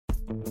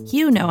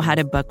You know how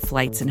to book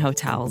flights and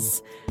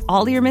hotels.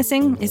 All you're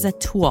missing is a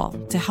tool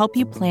to help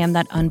you plan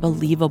that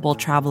unbelievable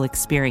travel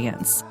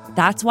experience.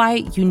 That's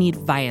why you need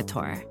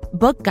Viator.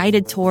 Book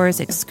guided tours,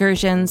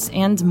 excursions,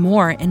 and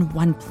more in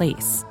one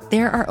place.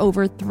 There are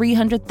over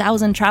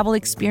 300,000 travel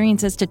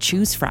experiences to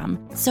choose from,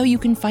 so you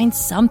can find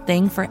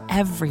something for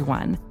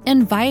everyone.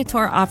 And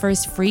Viator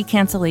offers free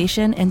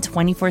cancellation and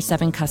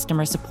 24/7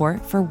 customer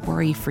support for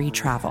worry-free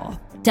travel.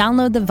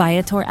 Download the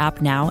Viator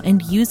app now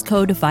and use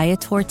code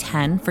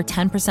Viator10 for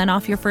 10%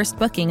 off your first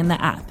booking in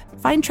the app.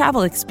 Find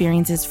travel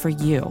experiences for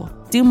you.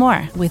 Do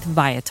more with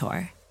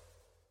Viator.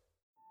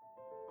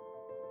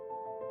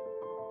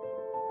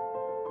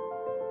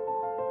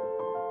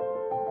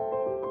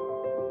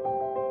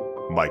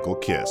 Michael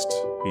Kist.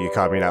 You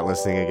caught me not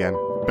listening again?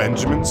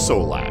 Benjamin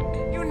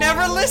Solak. You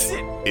never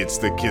listen! It's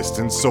the Kist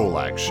and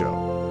Solak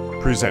Show.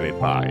 Presented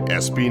by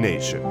SB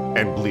Nation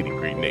and Bleeding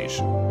Green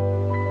Nation.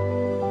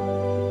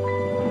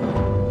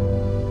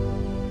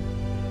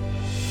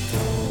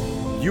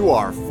 You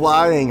are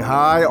flying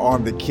high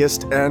on the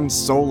Kist and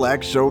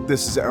Solak Show.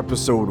 This is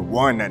episode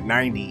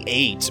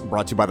 198,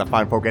 brought to you by the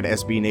fine folk at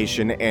SB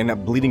Nation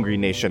and Bleeding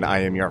Green Nation. I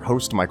am your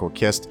host, Michael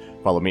Kist.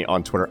 Follow me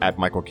on Twitter at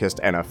Michael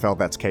Kist NFL.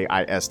 That's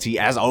K-I-S-T.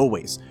 As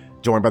always,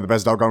 joined by the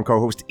best doggone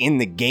co-host in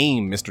the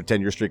game, Mr.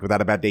 10-year streak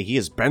without a bad day. He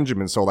is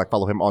Benjamin Solak.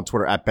 Follow him on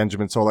Twitter at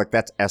Benjamin Solak.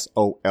 That's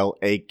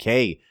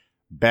S-O-L-A-K.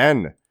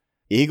 Ben,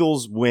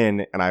 Eagles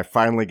win, and I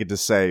finally get to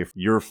say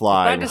you're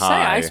flying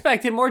high. I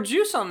expected more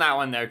juice on that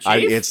one there,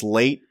 Chief. It's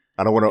late.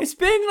 I don't want to. It's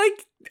been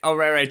like, oh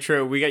right,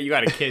 true. You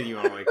got a kid. You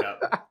want to wake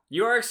up.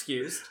 You are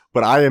excused.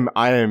 But I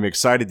am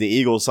excited. The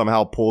Eagles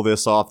somehow pull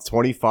this off,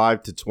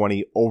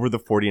 25-20 over the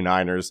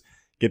 49ers,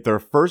 get their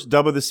first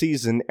dub of the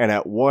season, and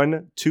at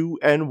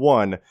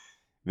 1-2-1,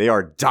 they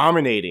are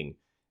dominating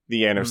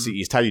the NFC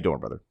East. How you doing,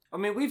 brother? I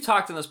mean, we've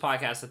talked on this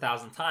podcast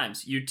 1,000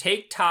 times. You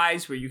take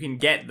ties where you can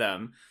get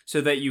them so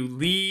that you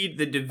lead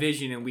the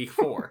division in week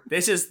 4.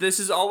 This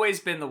has always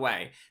been the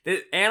way.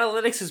 The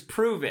analytics has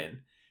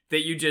proven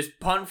that you just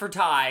punt for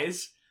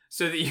ties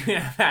so that you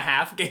can have a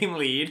half-game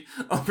lead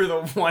over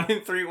the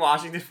 1-3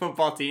 Washington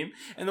football team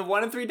and the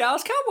 1-3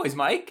 Dallas Cowboys,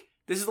 Mike.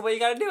 This is the way you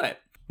got to do it.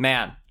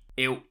 Man,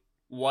 it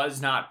was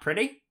not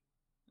pretty.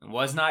 It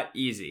was not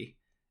easy.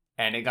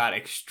 And it got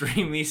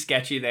extremely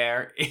sketchy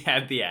there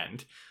at the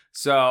end.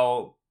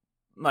 So,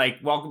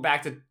 welcome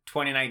back to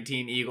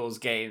 2019 Eagles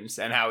games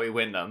and how we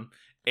win them.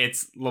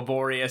 It's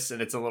laborious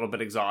and it's a little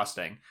bit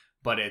exhausting,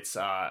 but it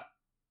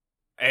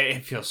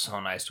feels so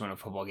nice to win a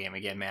football game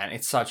again, man.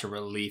 It's such a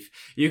relief.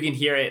 You can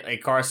hear it,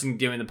 like Carson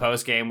doing the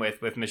post game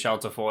with Michelle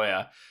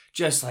Tafoya,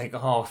 just like,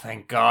 oh,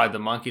 thank God the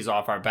monkey's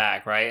off our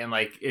back, right? And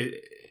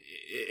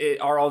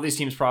are all these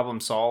teams'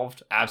 problems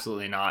solved?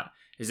 Absolutely not.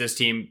 Is this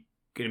team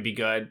going to be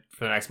good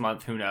for the next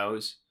month? Who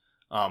knows?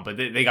 But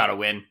they got to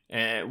win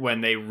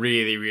when they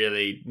really,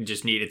 really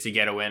just needed to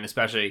get a win,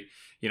 especially,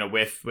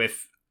 with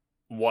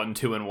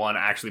 1-2-1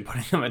 actually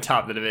putting them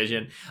atop the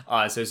division.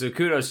 So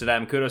kudos to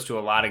them. Kudos to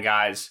a lot of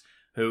guys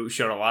who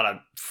showed a lot of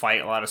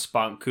fight, a lot of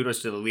spunk.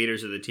 Kudos to the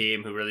leaders of the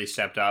team who really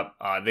stepped up.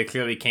 They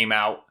clearly came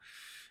out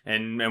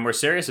and were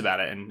serious about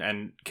it.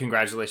 And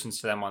congratulations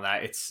to them on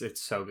that.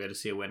 It's so good to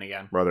see a win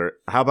again. Brother,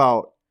 how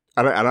about,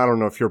 I don't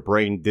know if your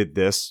brain did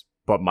this,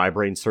 but my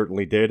brain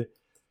certainly did.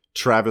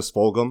 Travis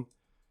Fulgham.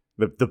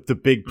 The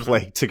big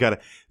play to get a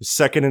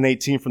 2nd and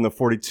 18 from the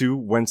 42.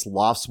 Wentz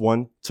lofts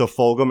one to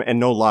Fulgham. And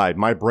no lie,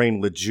 my brain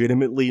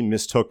legitimately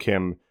mistook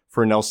him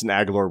for Nelson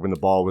Aguilar when the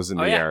ball was in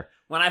the air.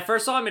 When I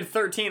first saw him in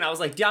 13, I was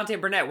like, Deontay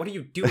Burnett, what are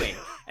you doing?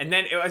 And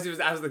then I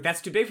was like,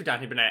 that's too big for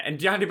Deontay Burnett. And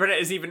Deontay Burnett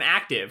is even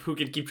active, who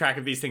can keep track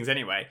of these things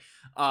anyway.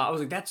 I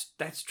was like,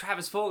 that's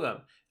Travis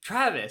Fulgham.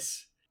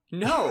 Travis,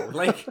 no,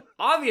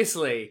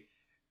 obviously.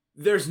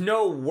 There's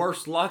no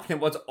worse luck than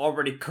what's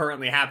already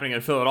currently happening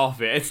in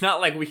Philadelphia. It's not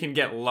like we can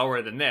get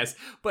lower than this,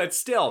 but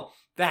still,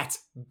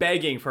 that's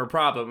begging for a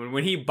problem. And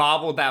when he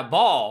bobbled that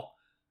ball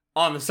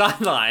on the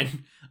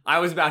sideline, I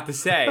was about to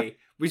say,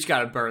 we just got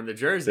to burn the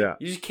jersey. Yeah.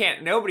 You just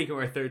can't, nobody can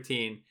wear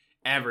 13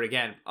 ever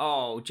again.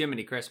 Oh,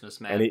 Jiminy Christmas,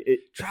 man. And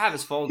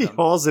Travis Fulgham. He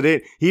hauls it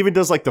in. He even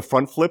does the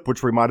front flip,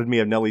 which reminded me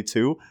of Nelly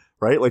too,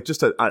 right?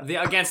 Just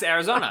against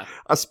Arizona.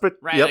 A spit.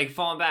 Right, yep.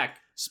 Falling back.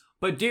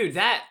 But dude,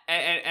 that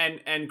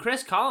and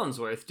Chris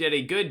Collinsworth did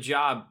a good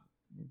job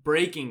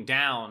breaking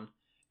down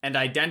and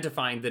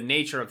identifying the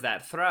nature of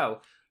that throw.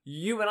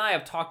 You and I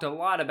have talked a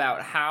lot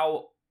about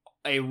how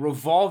a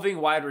revolving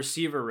wide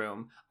receiver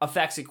room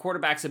affects a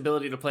quarterback's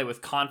ability to play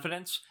with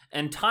confidence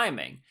and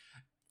timing.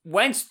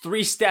 Wentz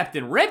 3-stepped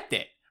and ripped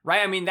it,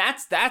 right? I mean,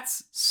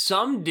 that's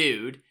some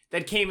dude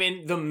that came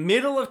in the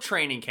middle of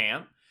training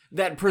camp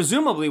that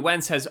presumably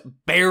Wentz has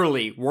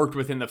barely worked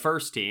with in the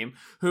first team,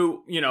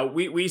 who,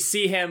 we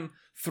see him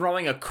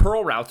throwing a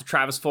curl route to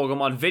Travis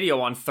Fulgham on video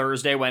on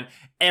Thursday when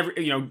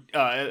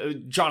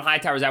John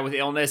Hightower's out with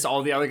illness,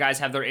 all the other guys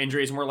have their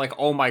injuries, and we're like,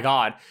 oh my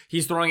God,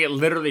 he's throwing it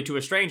literally to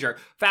a stranger.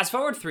 Fast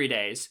forward 3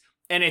 days,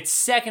 and it's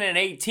 2nd and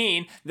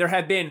 18. There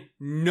have been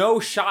no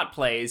shot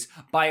plays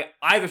by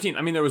either team.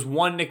 I mean, there was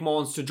one Nick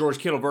Mullins to George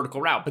Kittle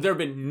vertical route, but there have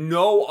been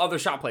no other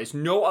shot plays,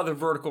 no other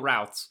vertical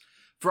routes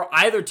for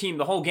either team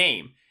the whole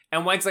game.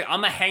 And Wentz like,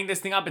 I'm going to hang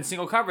this thing up in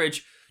single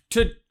coverage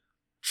to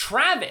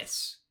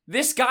Travis.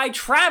 This guy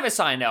Travis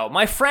I know.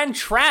 My friend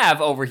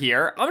Trav over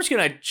here. I'm just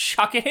going to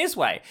chuck it his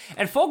way.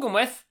 And Fulgham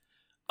with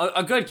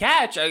a good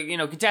catch,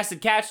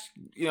 contested catch,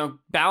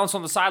 balance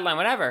on the sideline,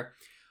 whatever.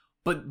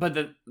 But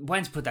the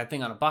Wentz put that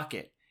thing on a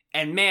bucket.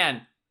 And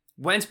man,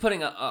 Wentz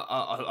putting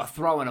a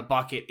throw in a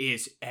bucket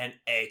is an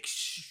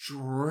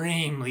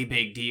extremely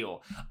big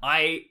deal.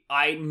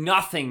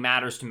 Nothing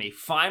matters to me.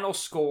 Final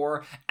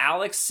score,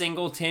 Alex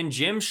Singleton,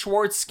 Jim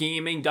Schwartz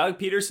scheming, Doug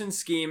Peterson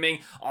scheming,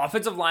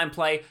 offensive line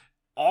play,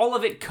 all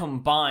of it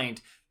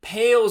combined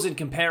pales in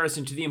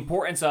comparison to the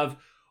importance of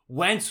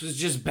Wentz was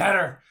just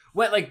better.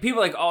 Like people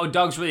are like, oh,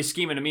 Doug's really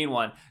scheming to mean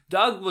one.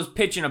 Doug was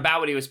pitching about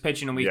what he was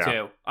pitching in week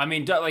 2. I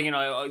mean, Doug,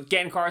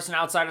 getting Carson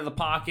outside of the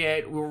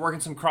pocket. We were working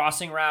some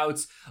crossing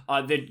routes.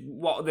 They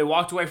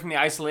walked away from the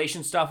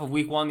isolation stuff of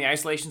week 1, the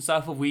isolation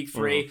stuff of week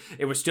 3. Mm-hmm.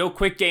 It was still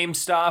quick game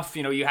stuff.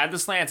 You had the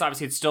slants.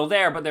 Obviously, it's still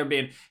there, but they're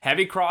being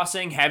heavy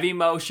crossing, heavy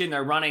motion.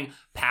 They're running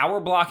power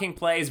blocking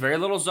plays, very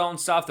little zone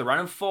stuff. They're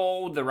running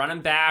fold. They're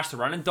running bash. They're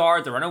running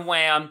dart. They're running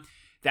wham.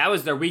 That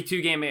was their week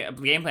 2 game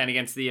plan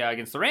against the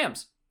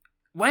Rams.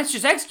 Wentz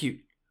just execute.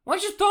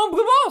 Wentz just throw him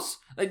blue balls.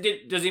 Like,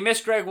 does he miss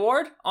Greg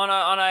Ward on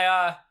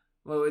a?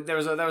 There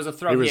was a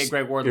throw he had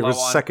Greg Ward low on. It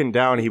was second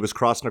down. He was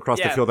crossing across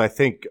the field. I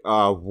think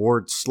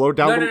Ward slowed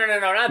down. No,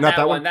 not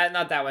that one.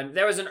 Not that one.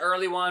 There was an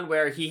early one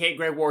where he hit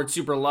Greg Ward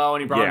super low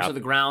and he brought him to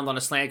the ground on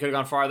a slant. Could have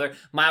gone farther.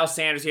 Miles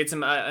Sanders hits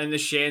him in the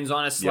shins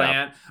on a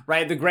slant.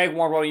 Right, the Greg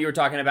Ward one you were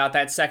talking about,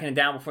 that second and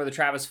down before the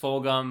Travis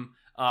Fulgham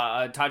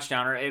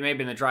touchdown, or it may have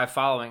been the drive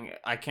following.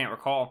 I can't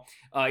recall.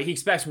 He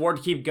expects Ward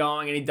to keep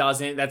going, and he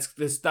doesn't. That's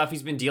the stuff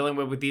he's been dealing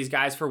with these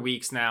guys for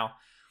weeks now.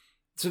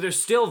 So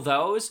there's still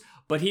those,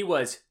 but he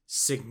was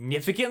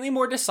significantly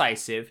more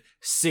decisive,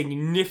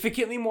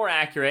 significantly more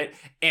accurate,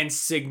 and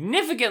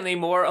significantly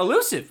more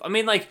elusive. I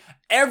mean, like,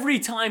 every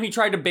time he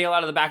tried to bail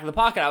out of the back of the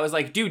pocket, I was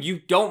like, dude, you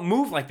don't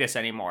move like this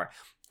anymore.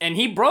 And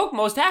he broke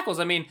most tackles.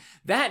 I mean,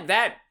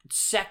 that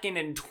 2nd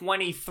and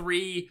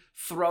 23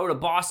 throw to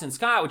Boston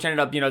Scott, which ended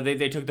up,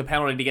 they took the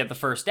penalty to get the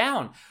first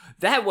down.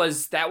 That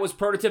was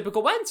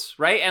prototypical Wentz,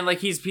 right? And like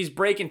he's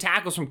breaking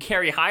tackles from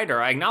Kerry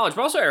Hyder, I acknowledge,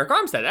 but also Eric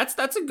Armstead.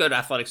 That's a good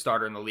athletic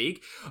starter in the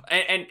league.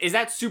 And is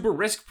that super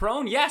risk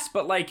prone? Yes,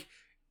 but like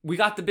we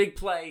got the big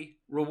play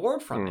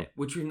reward from it,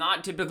 which we've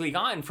not typically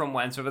gotten from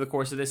Wentz over the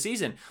course of this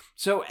season.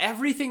 So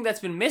everything that's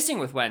been missing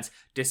with Wentz,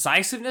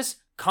 decisiveness,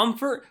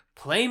 comfort,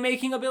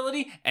 playmaking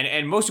ability,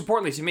 and most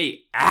importantly to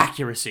me,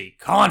 accuracy,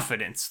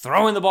 confidence,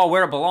 throwing the ball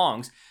where it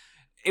belongs,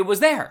 it was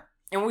there.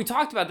 And when we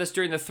talked about this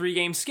during the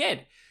 3-game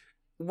skid,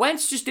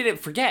 Wentz just didn't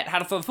forget how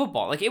to throw the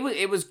football. Like,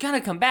 it was going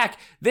to come back.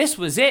 This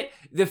was it.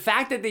 The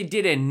fact that they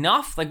did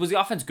enough, like, was the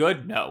offense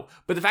good? No.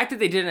 But the fact that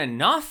they did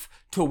enough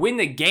to win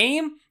the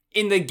game,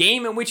 in the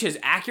game in which his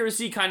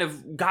accuracy kind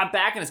of got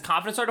back and his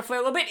confidence started to flare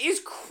a little bit,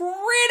 is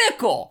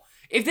critical.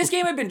 If this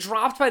game had been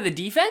dropped by the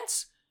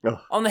defense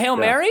on the Hail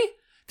Mary,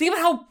 think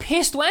about how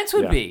pissed Wentz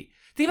would be.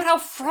 Think about how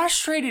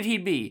frustrated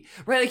he'd be,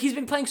 right? Like, he's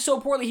been playing so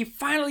poorly, he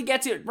finally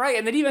gets it right,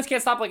 and the defense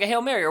can't stop like a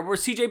Hail Mary or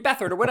CJ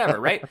Beathard or whatever,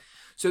 right?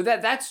 So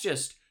that's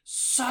just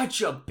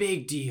such a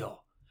big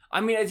deal. I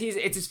mean, it's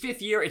his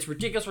 5th year. It's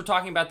ridiculous we're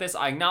talking about this.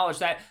 I acknowledge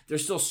that.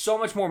 There's still so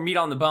much more meat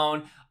on the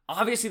bone.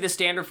 Obviously, the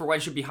standard for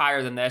Wentz should be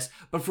higher than this,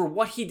 but for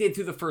what he did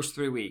through the first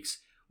 3 weeks,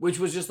 which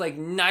was just like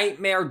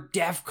nightmare,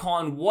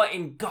 DEFCON, what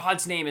in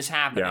God's name is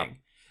happening?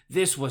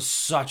 This was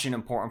such an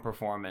important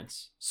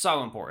performance.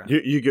 So important.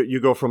 You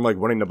go from like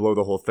wanting to blow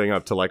the whole thing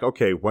up to like,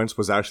 okay, Wentz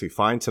was actually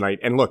fine tonight.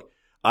 And look,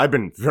 I've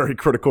been very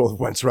critical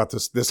of Wentz throughout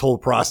this whole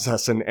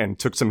process and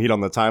took some heat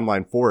on the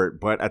timeline for it.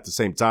 But at the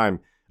same time,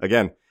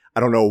 again, I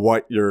don't know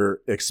what you're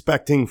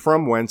expecting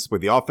from Wentz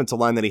with the offensive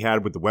line that he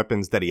had, with the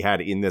weapons that he had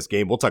in this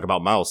game. We'll talk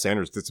about Miles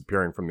Sanders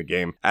disappearing from the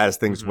game as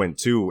things went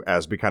too,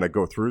 as we kind of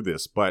go through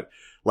this. But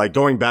like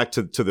going back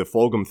to the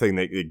Fulgham thing,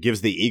 that it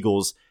gives the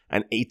Eagles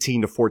an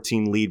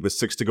 18-14 lead with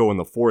 6 to go in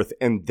the 4th.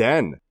 And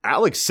then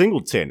Alex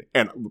Singleton,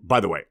 and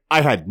by the way,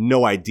 I had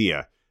no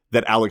idea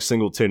that Alex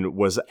Singleton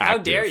was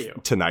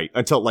active tonight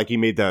until like he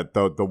made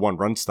the one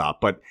run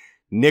stop. But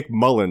Nick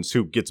Mullins,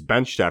 who gets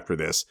benched after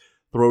this,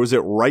 throws it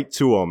right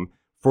to him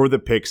for the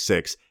pick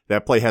 6.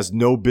 That play has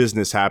no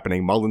business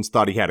happening. Mullins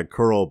thought he had a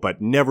curl,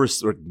 but never,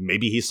 or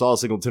maybe he saw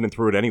Singleton and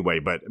threw it anyway,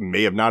 but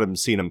may have not even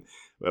seen him.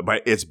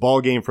 But it's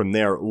ball game from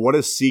there. What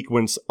a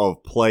sequence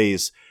of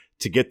plays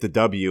to get the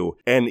W.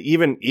 And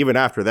even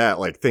after that,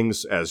 like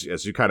things, as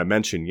you kind of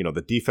mentioned,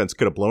 the defense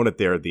could have blown it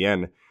there at the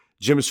end.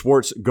 Jim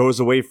Schwartz goes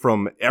away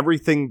from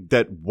everything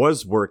that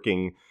was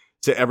working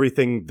to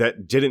everything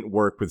that didn't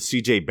work, with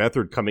CJ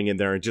Beathard coming in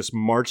there and just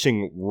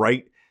marching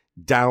right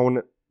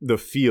down the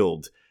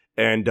field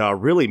and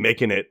really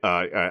making it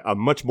a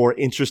much more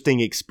interesting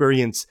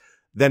experience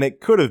than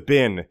it could have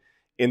been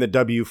in the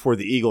W for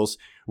the Eagles.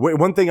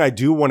 One thing I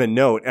do want to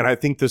note, and I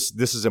think this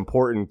is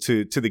important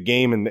to the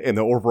game and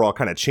the overall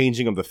kind of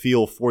changing of the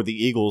feel for the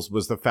Eagles,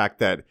 was the fact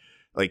that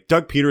like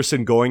Doug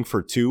Peterson going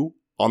for 2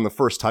 on the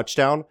first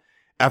touchdown,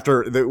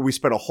 after we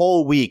spent a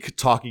whole week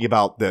talking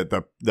about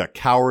the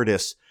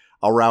cowardice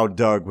around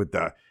Doug with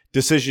the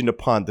decision to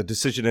punt, the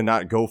decision to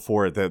not go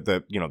for it,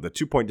 the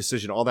 2-point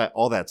decision, all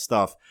that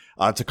stuff,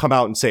 to come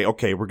out and say,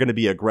 okay, we're going to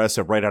be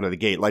aggressive right out of the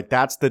gate. Like,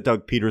 that's the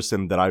Doug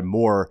Peterson that I'm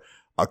more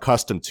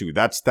accustomed to.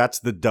 That's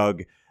the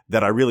Doug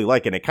that I really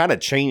like. And it kind of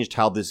changed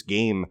how this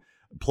game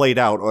played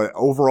out.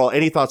 Overall,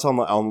 any thoughts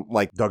on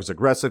like Doug's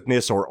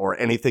aggressiveness or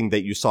anything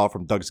that you saw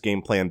from Doug's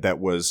game plan that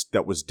was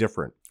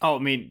different? Oh, I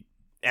mean,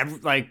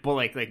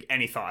 like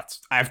any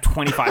thoughts? I have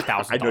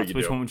 25,000 thoughts.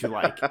 Which one would you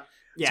like?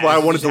 Yeah, that's why I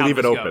wanted to leave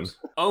it open.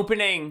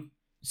 Opening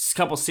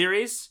couple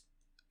series,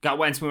 got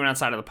Wentz moving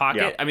outside of the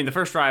pocket. Yeah. I mean, the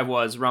first drive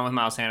was run with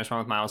Miles Sanders,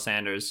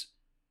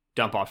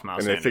 dump off to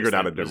Miles Sanders. And they figured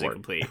out it didn't work.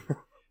 Incomplete.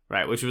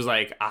 Right, which was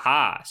like,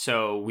 aha,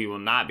 so we will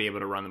not be able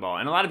to run the ball.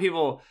 And a lot of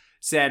people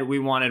said we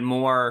wanted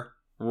more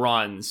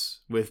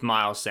runs with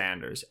Miles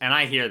Sanders. And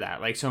I hear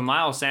that. Like, so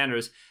Miles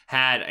Sanders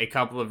had a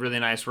couple of really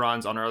nice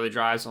runs on early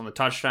drives. On the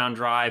touchdown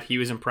drive, he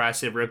was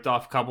impressive, ripped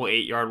off a couple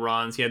 8-yard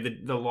runs. He had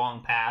the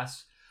long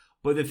pass.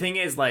 But the thing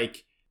is,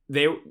 like,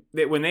 they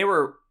when they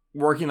were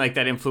working like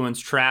that influence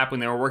trap, when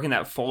they were working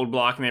that fold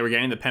block and they were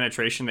getting the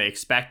penetration they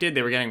expected,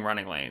 they were getting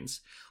running lanes.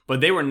 But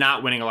they were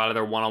not winning a lot of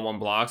their one-on-one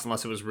blocks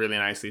unless it was really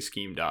nicely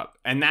schemed up.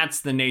 And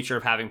that's the nature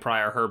of having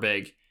Pryor,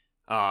 Herbig,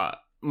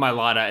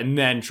 Mailata, and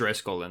then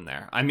Driscoll in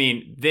there. I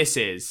mean, this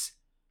is...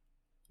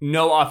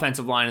 No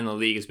offensive line in the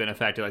league has been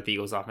affected like the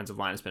Eagles' offensive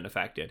line has been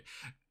affected.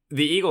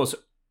 The Eagles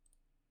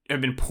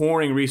have been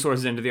pouring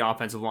resources into the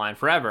offensive line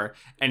forever,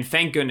 and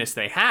thank goodness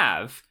they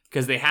have,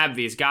 because they have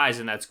these guys,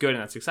 and that's good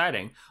and that's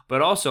exciting.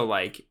 But also,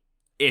 like,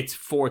 it's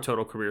 4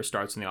 total career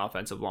starts in the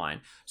offensive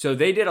line. So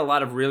they did a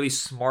lot of really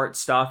smart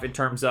stuff in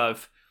terms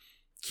of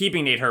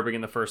keeping Nate Herbig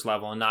in the first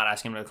level and not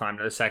asking him to climb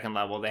to the second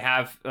level. They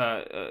have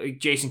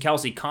Jason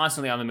Kelce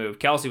constantly on the move.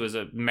 Kelce was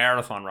a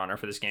marathon runner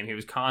for this game. He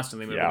was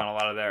constantly moving on a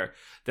lot of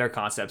their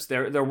concepts.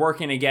 They're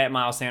working to get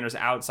Miles Sanders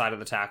outside of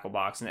the tackle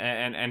box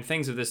and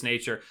things of this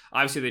nature.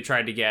 Obviously, they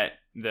tried to get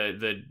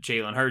the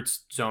Jalen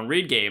Hurts zone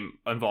read game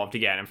involved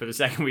again. And for the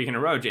second week in a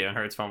row, Jalen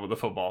Hurts fumbled the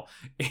football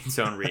in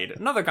zone read.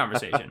 Another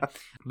conversation.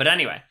 But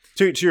anyway.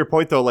 To your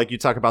point, though, like you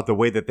talk about the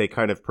way that they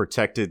kind of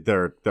protected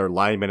their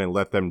linemen and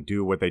let them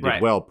do what they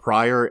did well.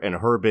 Pryor and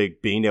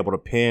Herbig being able to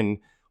pin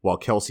while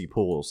Kelce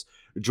pulls.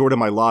 Jordan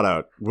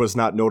Mailata was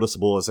not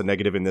noticeable as a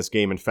negative in this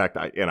game. In fact,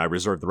 I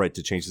reserve the right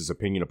to change his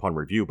opinion upon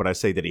review, but I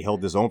say that he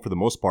held his own for the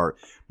most part.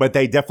 But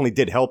they definitely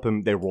did help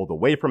him. They rolled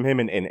away from him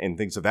and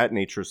things of that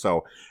nature.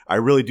 So I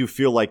really do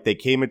feel like they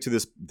came into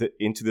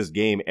this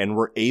game and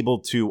were able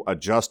to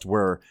adjust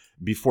where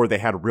before they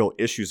had real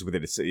issues with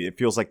it. It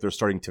feels like they're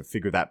starting to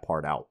figure that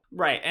part out.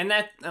 Right. And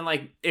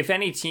like, if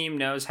any team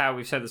knows how,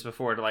 we've said this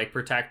before, to like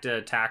protect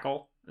a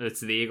tackle,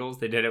 it's the Eagles.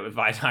 They did it with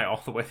Vaitai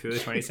all the way through the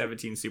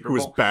 2017 Super Bowl.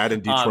 Who's bad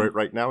in Detroit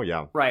right now,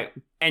 yeah. Right.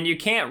 And you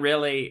can't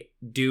really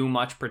do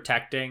much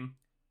protecting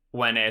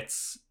when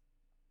it's,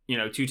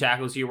 2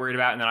 tackles you're worried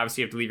about, and then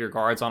obviously you have to leave your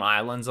guards on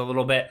islands a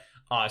little bit.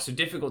 So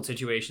difficult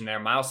situation there.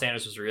 Miles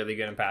Sanders was really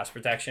good in pass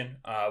protection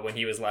when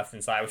he was left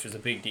inside, which was a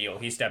big deal.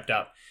 He stepped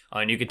up,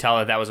 and you could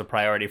tell that was a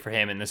priority for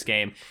him in this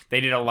game. They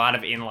did a lot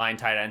of inline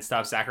tight end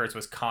stuff. Zach Ertz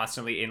was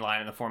constantly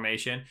inline in the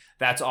formation.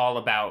 That's all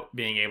about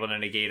being able to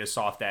negate a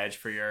soft edge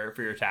for your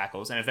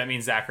tackles. And if that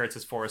means Zach Ertz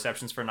has 4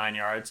 receptions for 9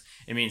 yards,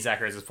 it means Zach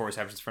Ertz has 4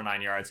 receptions for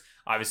 9 yards.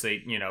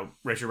 Obviously,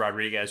 Richard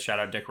Rodriguez, shout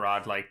out Dick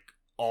Rod, like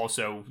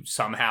also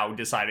somehow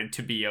decided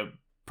to be a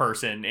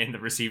person in the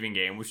receiving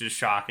game, which is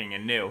shocking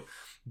and new.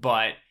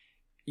 But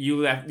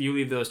you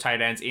leave those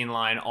tight ends in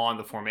line on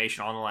the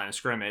formation, on the line of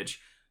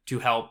scrimmage, to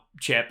help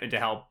chip and to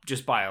help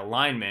just by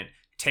alignment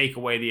take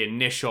away the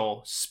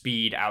initial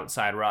speed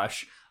outside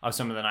rush of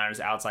some of the Niners'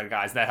 outside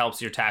guys. That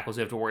helps your tackles.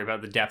 You have to worry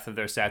about the depth of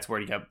their sets,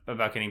 worried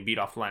about getting beat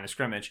off the line of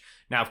scrimmage.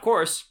 Now, of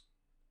course,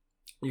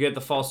 you get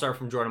the false start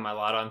from Jordan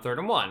Mailata on 3rd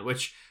and 1,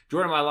 which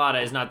Jordan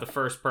Mailata is not the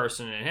first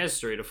person in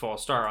history to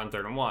false start on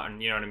 3rd and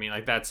 1. You know what I mean?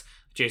 Like, that's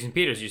Jason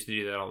Peters used to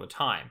do that all the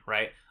time,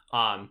 right?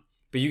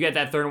 But you get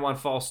that 3rd and 1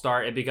 false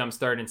start. It becomes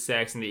 3rd and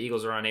 6, and the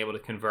Eagles are unable to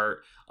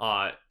convert.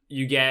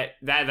 You get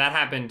that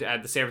happened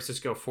at the San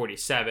Francisco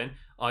 47.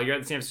 You're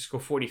at the San Francisco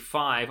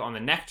 45 on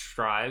the next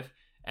drive,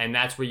 and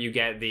that's where you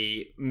get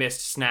the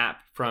missed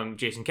snap from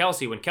Jason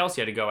Kelce. When Kelce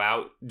had to go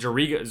out,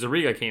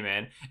 Zariga came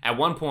in. At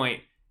one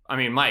point,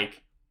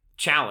 Mike,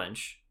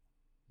 challenge.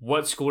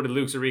 What school did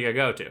Luke Zariga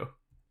go to?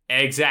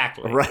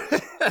 Exactly.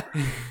 Right.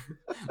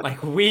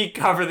 Like, we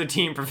cover the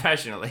team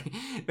professionally.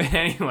 But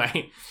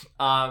anyway,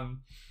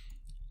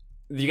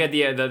 you get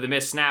the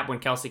missed snap when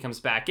Kelce comes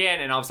back in,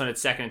 and all of a sudden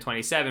it's 2nd and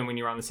 27 when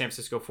you're on the San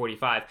Francisco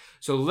 45.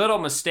 So little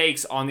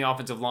mistakes on the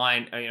offensive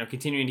line,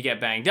 continuing to get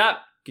banged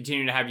up,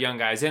 continuing to have young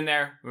guys in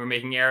there who are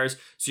making errors.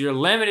 So you're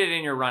limited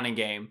in your running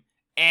game,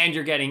 and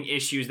you're getting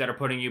issues that are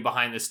putting you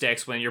behind the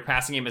sticks when your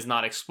passing game is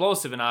not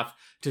explosive enough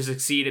to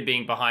succeed at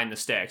being behind the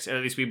sticks. Or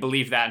at least we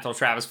believe that until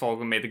Travis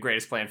Fulgham made the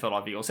greatest play in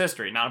Philadelphia Eagles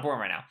history. Not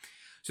important right now.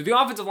 So the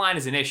offensive line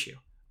is an issue.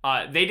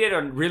 They did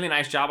a really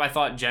nice job, I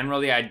thought,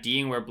 generally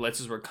IDing where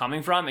blitzes were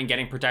coming from and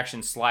getting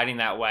protection sliding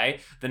that way.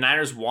 The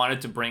Niners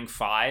wanted to bring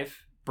 5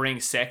 bring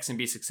 6 and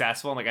be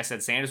successful. And like I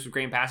said, Sanders was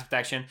great in pass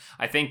protection.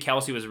 I think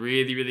Kelce was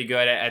really, really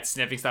good at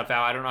sniffing stuff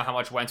out. I don't know how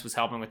much Wentz was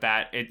helping with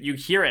that. You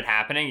hear it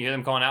happening. You hear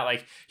them calling out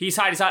like, he's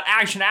hot,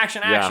 action.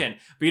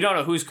 But you don't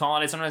know who's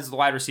calling it. Sometimes it's the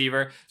wide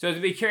receiver. So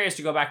I'd be curious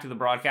to go back to the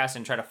broadcast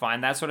and try to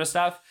find that sort of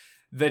stuff.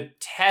 The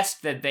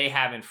test that they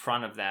have in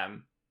front of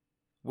them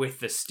with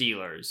the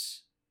Steelers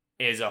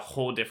is a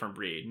whole different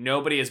breed.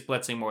 Nobody is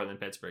blitzing more than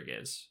Pittsburgh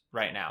is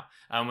right now.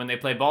 When they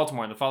play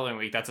Baltimore in the following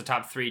week, that's a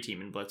top 3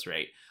 team in blitz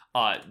rate.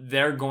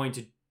 They're going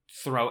to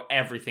throw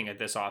everything at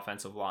this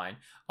offensive line.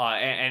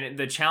 And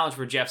the challenge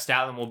for Jeff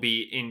Stoutland will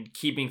be in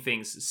keeping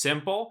things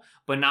simple,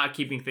 but not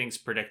keeping things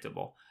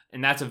predictable.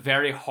 And that's a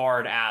very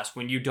hard ask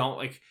when you don't,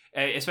 like,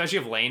 especially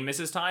if Lane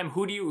misses time.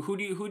 Who do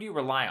you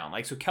rely on?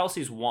 Like, so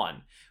Kelce's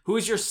one. Who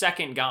is your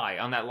second guy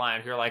on that line?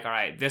 If you're like, all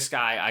right, this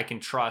guy I can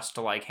trust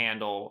to like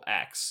handle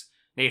X.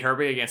 Nate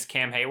Herbig against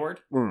Cam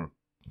Hayward.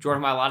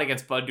 Jordan Mailata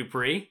against Bud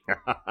Dupree.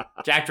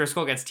 Jack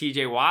Driscoll against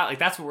TJ Watt. Like,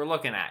 that's what we're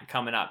looking at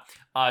coming up.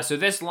 So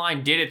this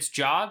line did its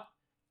job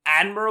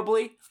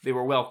admirably. They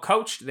were well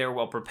coached, they were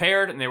well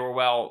prepared, and they were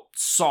well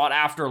sought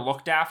after,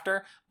 looked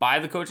after by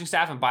the coaching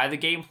staff and by the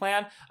game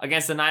plan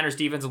against the Niners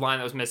defensive line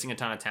that was missing a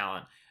ton of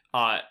talent.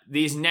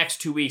 These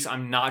next 2 weeks,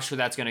 I'm not sure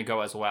that's going to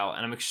go as well,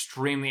 and I'm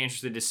extremely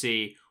interested to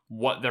see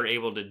what they're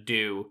able to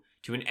do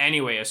to in any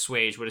way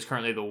assuage what is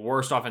currently the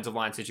worst offensive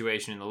line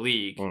situation in the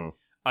league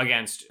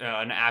against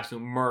an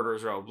absolute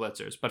murderer's row of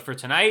blitzers. But for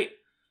tonight,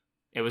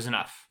 it was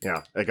enough.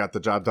 Yeah, it got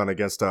the job done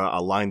against a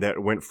line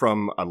that went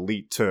from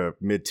elite to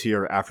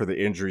mid-tier after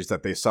the injuries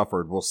that they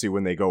suffered. We'll see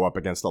when they go up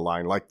against a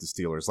line like the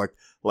Steelers,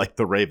 like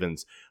the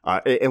Ravens.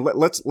 And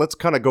let's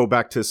kind of go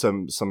back to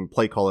some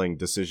play calling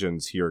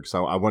decisions here, because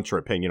I want your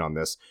opinion on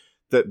this.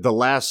 The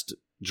last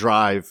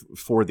drive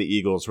for the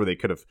Eagles where they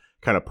could have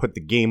kind of put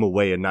the game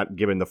away and not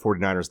given the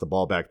 49ers the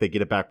ball back, they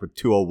get it back with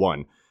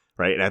 2:01,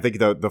 right? And I think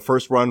the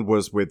first run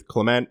was with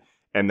Clement,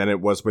 and then it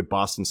was with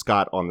Boston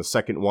Scott on the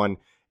second one.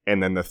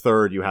 And then the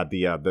third, you had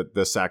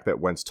the sack that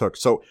Wentz took.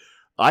 So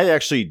I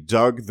actually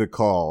dug the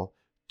call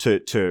to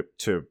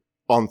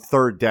on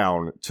third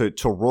down to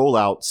roll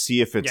out,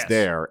 see if it's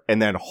there, and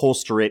then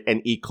holster it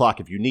and eat clock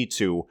if you need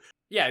to.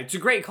 Yeah, it's a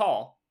great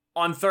call.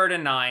 On 3rd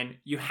and 9,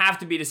 you have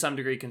to be to some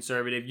degree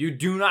conservative. You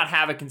do not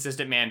have a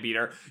consistent man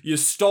beater. You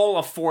stole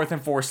a 4th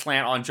and 4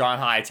 slant on John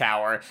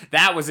Hightower.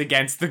 That was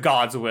against the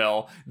God's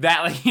will.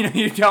 That, like,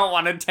 you don't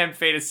want to tempt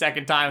fate a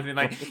second time and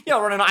like,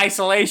 run an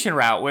isolation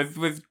route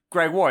with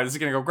Greg Ward. This is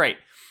going to go great.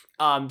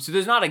 So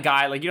there's not a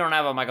guy, like, you don't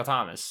have a Michael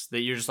Thomas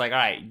that you're just like, all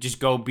right, just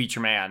go beat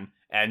your man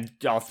and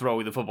I'll throw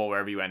you the football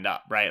wherever you end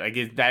up, right?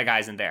 Like, that guy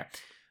isn't there.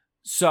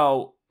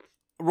 So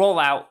roll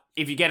out.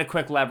 If you get a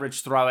quick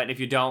leverage, throw it. If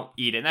you don't,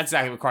 eat it. And that's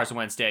exactly what Carson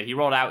Wentz did. He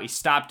rolled out, he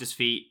stopped his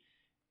feet,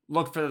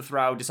 looked for the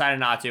throw, decided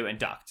not to, and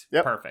ducked.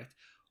 Yep. Perfect.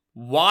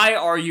 Why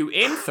are you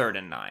in 3rd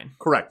and 9?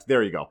 Correct.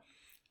 There you go.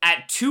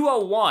 At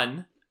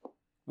 2:01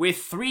 with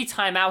 3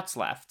 timeouts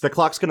left. The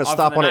clock's going to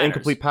stop on an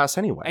incomplete pass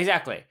anyway.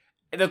 Exactly.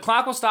 The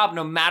clock will stop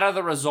no matter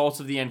the results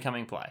of the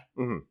incoming play.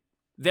 Mm-hmm.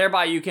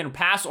 Thereby, you can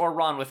pass or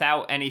run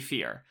without any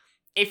fear.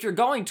 If you're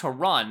going to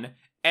run,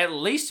 at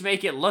least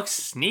make it look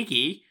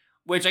sneaky.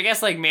 Which I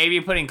guess, like, maybe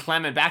putting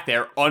Clement back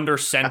there under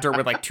center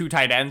with, like, 2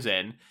 tight ends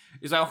in.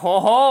 He's like,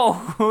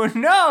 who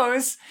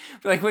knows?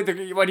 But, like, what, are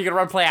you going to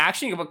run play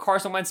action? You can put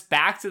Carson Wentz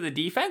back to the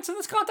defense in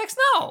this context?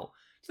 No.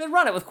 So then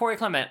run it with Corey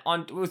Clement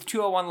with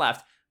 2:01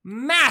 left.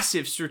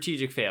 Massive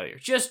strategic failure.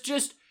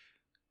 Just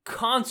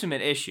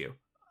consummate issue.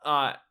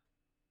 2nd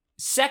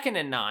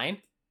and 9,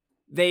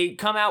 they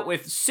come out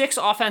with 6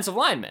 offensive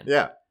linemen.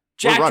 Yeah.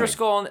 Jack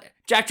Driscoll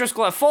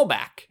at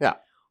fullback. Yeah.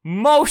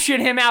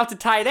 Motion him out to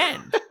tight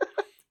end.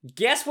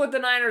 Guess what the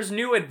Niners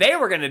knew what they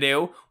were going to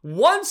do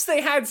once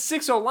they had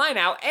 6-0 line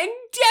out, and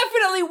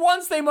definitely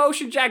once they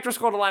motioned Jack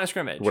Driscoll to line of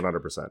scrimmage.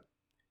 100%.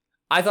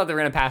 I thought they were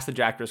going to pass the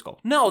Jack Driscoll.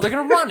 No, they're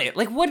going to run it.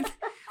 Like, what?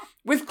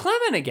 With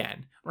Clement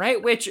again,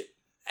 right? Which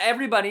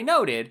everybody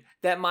noted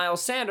that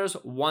Miles Sanders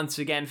once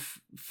again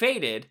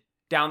faded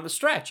down the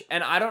stretch.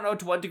 And I don't know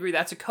to what degree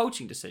that's a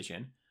coaching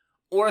decision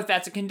or if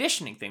that's a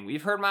conditioning thing.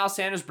 We've heard Miles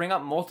Sanders bring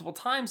up multiple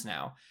times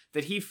now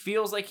that he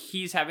feels like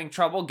he's having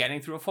trouble getting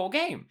through a full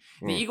game.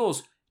 The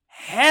Eagles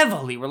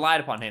heavily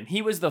relied upon him.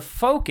 He was the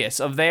focus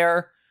of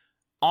their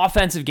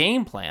offensive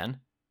game plan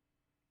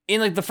in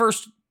like the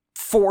first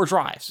 4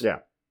 drives. Yeah.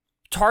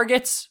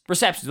 Targets,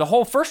 receptions. The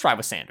whole first drive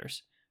was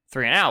Sanders.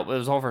 3 and out. It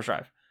was the whole first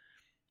drive.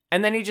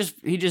 And then he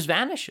just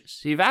vanishes.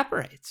 He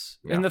evaporates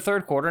in the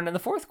 3rd quarter and in the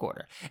 4th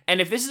quarter. And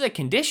if this is a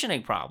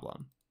conditioning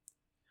problem,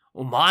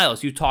 well,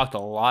 Miles, you talked a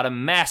lot of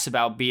mess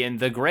about being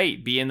the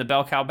great, being the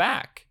bell cow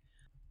back.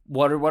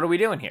 What are we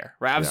doing here?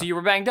 Right? Obviously, you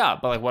were banged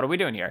up, but like, what are we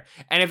doing here?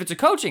 And if it's a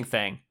coaching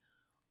thing,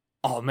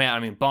 oh man, I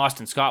mean,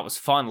 Boston Scott was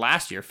fun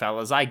last year,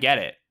 fellas. I get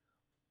it.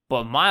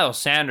 But Miles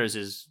Sanders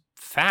is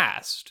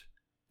fast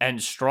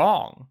and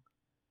strong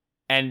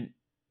and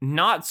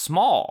not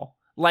small.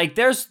 Like,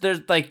 there's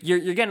like,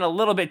 you're getting a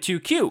little bit too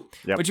cute.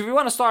 Yep. Which if we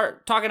want to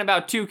start talking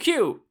about too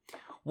cute,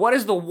 what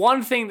is the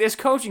one thing this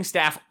coaching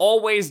staff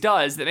always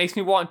does that makes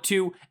me want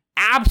to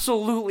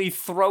absolutely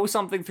throw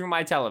something through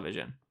my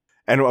television?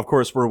 And of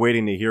course, we're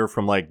waiting to hear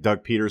from like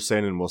Doug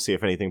Peterson, and we'll see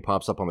if anything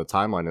pops up on the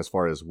timeline as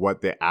far as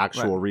what the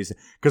actual reason.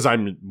 Because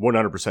I'm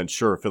 100%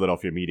 sure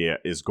Philadelphia media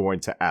is going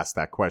to ask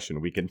that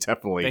question. We can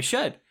definitely they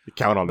should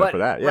count on them for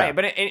that. Yeah. Right,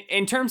 but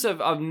in terms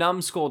of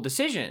numbskull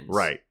decisions,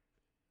 right,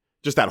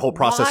 just that whole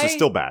process is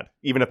still bad,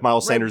 even if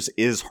Miles Sanders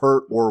is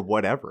hurt or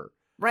whatever.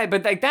 Right,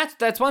 but like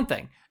that's one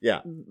thing.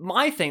 Yeah,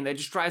 my thing that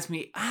just drives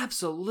me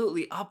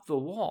absolutely up the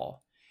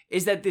wall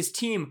is that this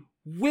team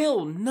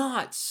will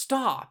not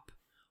stop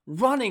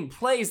running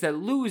plays that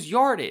lose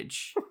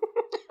yardage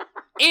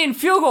in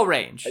field goal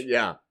range.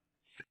 Yeah.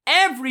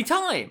 Every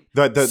time.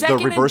 The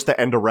reverse, the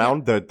end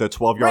around, the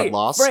 12-yard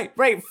loss.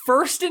 Right.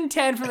 1st and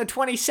 10 from the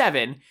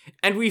 27,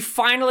 and we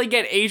finally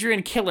get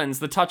Adrian Killens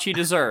the touch he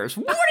deserves.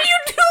 What are you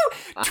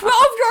doing? 12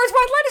 yards by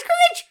line of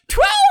scrimmage.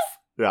 12?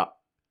 Yeah.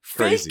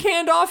 Crazy. Fake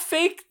handoff,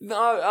 fake,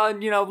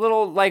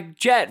 little like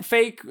jet,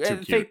 fake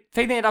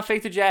handoff,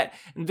 fake the jet,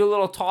 and do a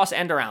little toss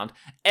end around.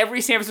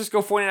 Every San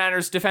Francisco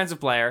 49ers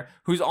defensive player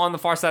who's on the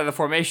far side of the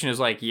formation is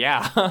like,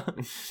 yeah,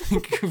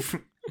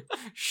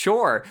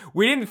 sure.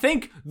 We didn't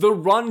think the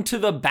run to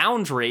the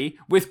boundary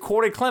with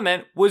Corey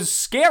Clement was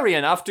scary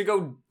enough to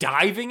go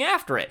diving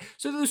after it.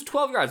 So those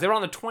 12 yards, they were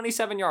on the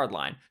 27-yard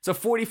line. It's a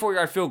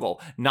 44-yard field goal.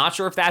 Not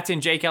sure if that's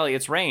in Jake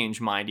Elliott's range,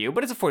 mind you,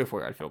 but it's a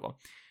 44-yard field goal.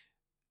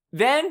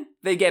 Then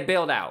they get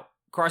bailed out.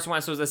 Carson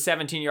Wentz was a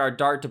 17-yard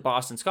dart to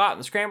Boston Scott in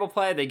the scramble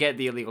play. They get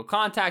the illegal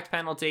contact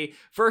penalty.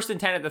 1st and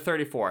 10 at the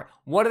 34.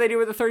 What do they do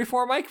with the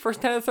 34, Mike? 1st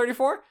and 10 at the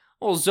 34?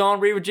 Well,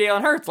 zone read with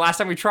Jalen Hurts. Last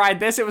time we tried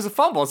this, it was a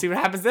fumble. Let's see what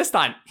happens this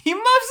time. He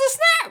muffs the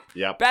snap.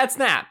 Yep. Bad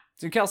snap.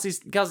 So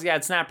Kelsey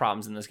had snap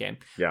problems in this game.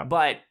 Yeah.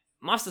 But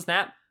muffs the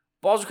snap.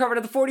 Ball's recovered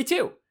at the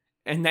 42.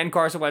 And then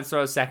Carson Wentz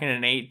throws 2nd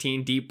and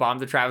 18, deep bomb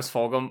to Travis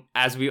Fulgham,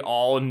 as we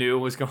all knew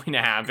was going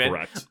to happen.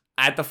 Correct.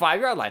 At the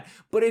 5-yard line.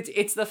 But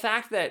it's the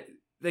fact that,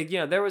 like,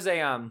 there was a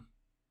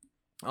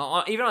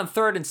even on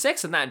 3rd and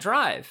 6 in that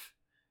drive,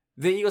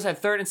 the Eagles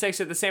had 3rd and 6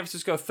 at the San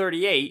Francisco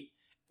 38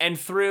 and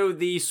threw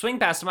the swing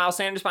pass to Miles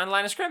Sanders behind the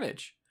line of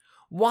scrimmage.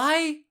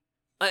 Why?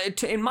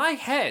 In my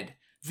head,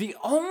 the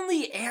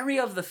only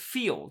area of the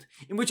field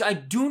in which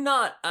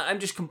I'm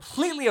just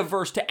completely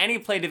averse to any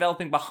play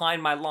developing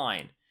behind my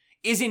line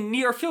is in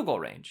near field goal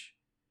range.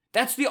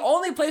 That's the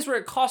only place where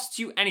it costs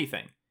you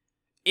anything.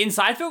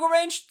 Inside field goal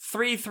range,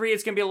 3-3,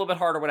 it's going to be a little bit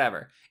harder,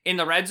 whatever. In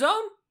the red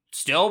zone,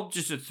 still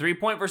just a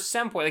 3-point versus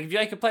 7-point. Like, if you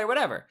like to play,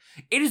 whatever.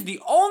 It is the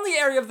only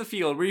area of the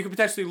field where you can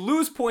potentially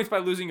lose points by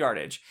losing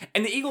yardage.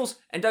 And the Eagles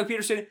and Doug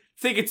Peterson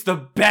think it's the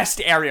best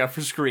area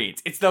for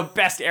screens. It's the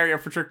best area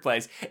for trick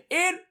plays.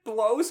 It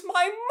blows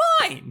my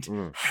mind.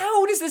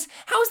 How is this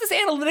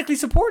analytically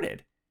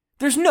supported?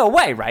 There's no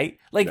way, right?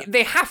 Like,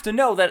 They have to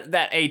know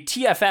that a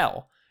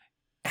TFL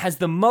has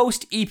the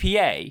most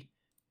EPA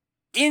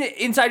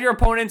inside your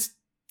opponent's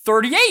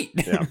 38.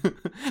 Yeah.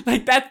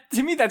 Like, that,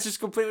 to me, that's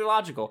just completely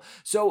logical.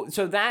 So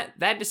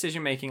that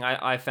decision making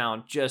I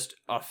found just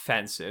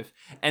offensive.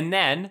 And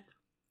then,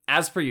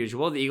 as per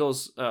usual, the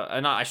Eagles,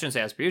 I shouldn't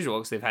say as per usual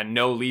because they've had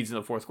no leads in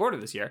the fourth quarter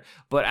this year,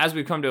 but as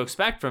we've come to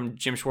expect from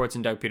Jim Schwartz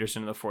and Doug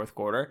Peterson in the fourth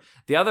quarter,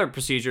 the other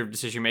procedure of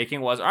decision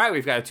making was, all right,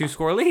 we've got a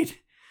 2-score lead.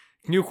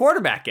 New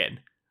quarterback in.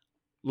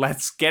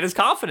 Let's get his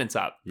confidence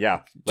up.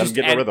 Yeah, let him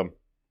get in the rhythm.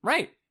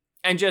 Right.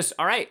 And just,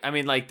 all right, I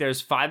mean, like,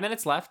 there's 5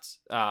 minutes left.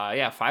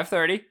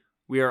 5:30.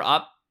 We are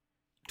up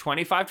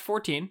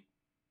 25-14.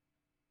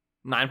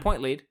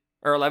 9-point lead,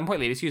 or 11-point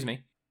lead, excuse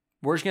me.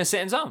 We're just going to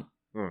sit in zone.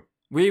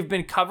 We've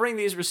been covering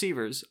these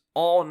receivers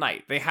all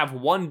night. They have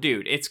one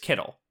dude. It's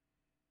Kittle.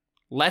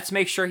 Let's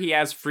make sure he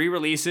has free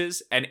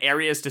releases and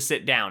areas to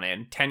sit down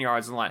in, 10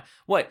 yards in the line.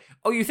 What?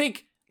 Oh, you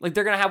think, like,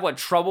 they're going to have,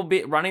 trouble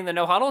running the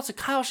no-huddle? It's a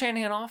Kyle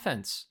Shanahan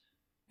offense.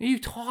 What are you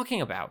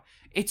talking about?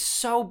 It's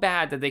so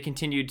bad that they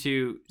continue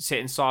to sit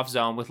in soft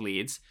zone with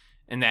leads.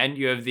 And then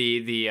you have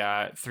the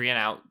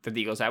 3-and-out that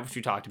the Eagles have, which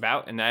we talked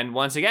about. And then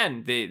once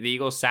again, the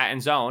Eagles sat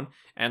in zone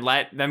and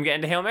let them get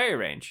into Hail Mary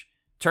range.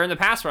 Turn the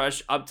pass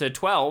rush up to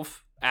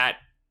 12 at,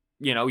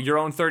 your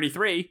own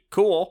 33.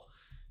 Cool.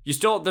 They're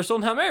still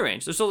in Hail Mary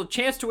range. There's still a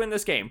chance to win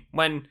this game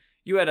when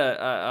you had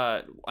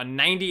a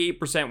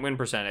 98% win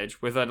percentage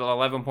with an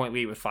 11-point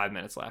lead with 5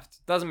 minutes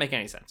left. Doesn't make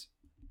any sense.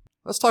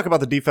 Let's talk about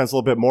the defense a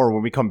little bit more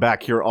when we come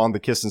back here on the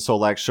Kiss and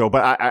Solak show.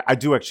 But I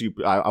do actually,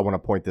 I want to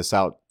point this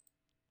out.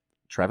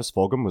 Travis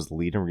Fulgham was the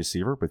leading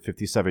receiver with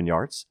 57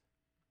 yards.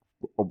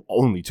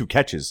 Only 2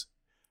 catches.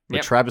 But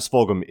yep. Travis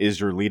Fulgham is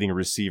your leading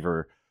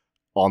receiver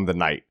on the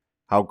night.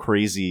 How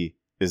crazy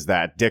is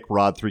that? Dick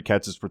Rod, 3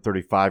 catches for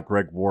 35.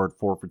 Greg Ward,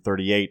 4 for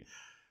 38.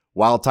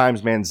 Wild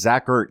times, man.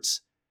 Zach Ertz,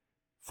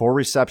 4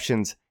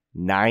 receptions,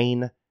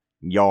 9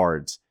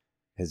 yards.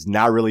 Has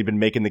not really been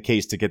making the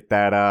case to get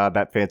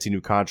that fancy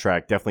new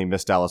contract. Definitely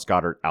missed Dallas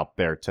Goedert out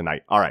there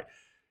tonight. All right.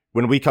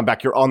 When we come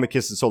back here on the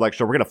Kiss and Solak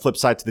show, we're going to flip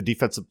side to the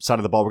defensive side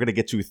of the ball. We're going to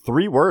get to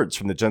 3 words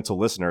from the gentle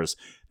listeners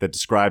that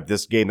describe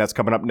this game. That's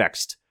coming up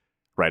next,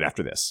 right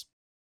after this.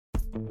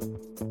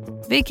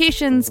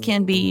 Vacations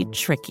can be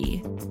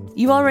tricky.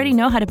 You already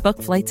know how to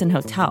book flights and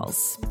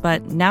hotels,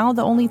 but now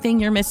the only thing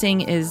you're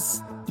missing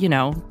is,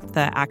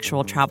 the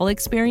actual travel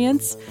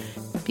experience.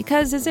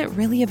 Because is it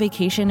really a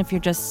vacation if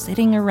you're just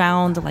sitting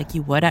around like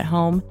you would at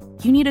home?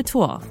 You need a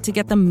tool to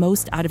get the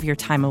most out of your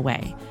time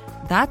away.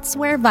 That's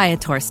where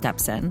Viator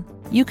steps in.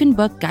 You can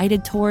book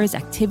guided tours,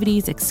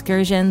 activities,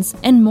 excursions,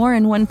 and more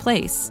in one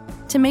place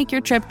to make your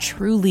trip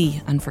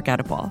truly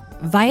unforgettable.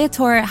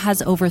 Viator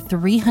has over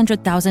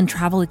 300,000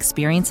 travel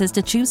experiences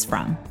to choose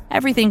from.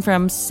 Everything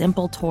from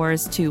simple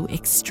tours to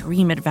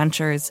extreme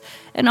adventures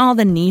and all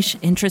the niche,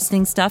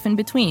 interesting stuff in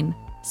between.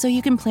 So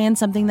you can plan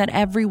something that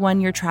everyone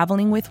you're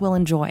traveling with will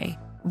enjoy.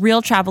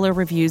 Real traveler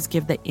reviews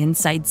give the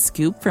inside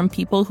scoop from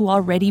people who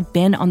already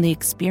been on the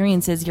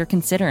experiences you're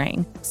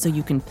considering, so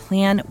you can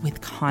plan with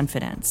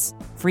confidence.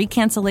 Free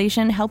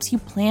cancellation helps you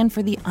plan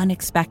for the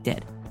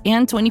unexpected.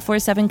 And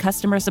 24/7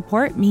 customer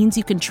support means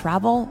you can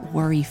travel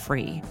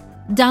worry-free.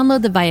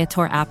 Download the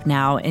Viator app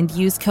now and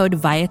use code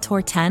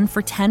Viator10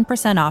 for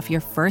 10% off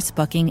your first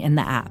booking in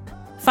the app.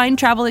 Find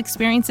travel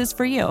experiences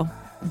for you.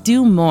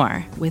 Do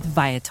more with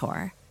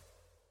Viator.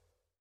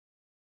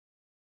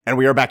 And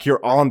we are back here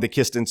on the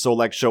Kist and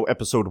Solak Show,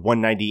 episode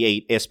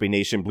 198, SB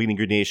Nation, Bleeding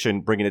Green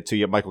Nation, bringing it to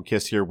you. Michael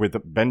Kist here with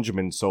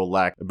Benjamin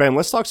Solak. Ben,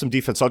 let's talk some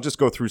defense. I'll just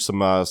go through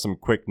some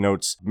quick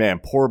notes.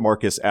 Man, poor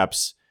Marcus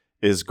Epps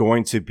is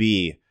going to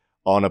be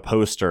on a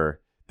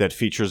poster that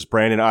features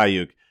Brandon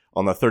Ayuk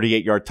on the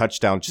 38-yard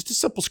touchdown. Just a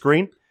simple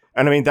screen.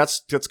 And I mean,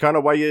 that's kind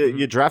of why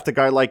you draft a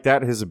guy like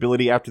that. His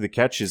ability after the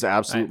catch is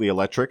absolutely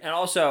electric. And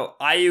also,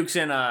 Ayuk's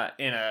in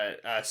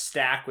a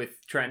stack with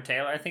Trent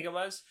Taylor, I think it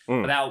was,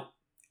 about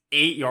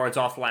 8 yards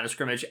off the line of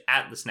scrimmage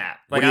at the snap.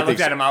 Like, I looked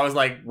at him, I was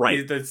like,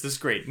 right, it's the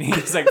screen.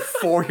 He's like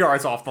 4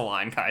 yards off the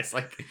line, guys.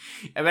 Like,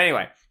 but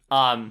anyway,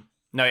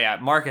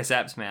 Marcus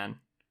Epps, man.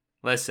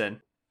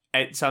 Listen,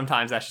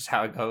 sometimes that's just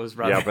how it goes,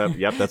 brother.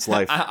 Yep, that's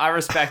life. I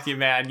respect you,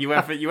 man. You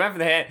went for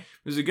the hit.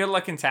 It was a good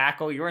looking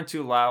tackle. You weren't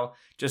too low.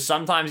 Just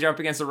sometimes you're up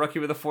against a rookie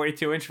with a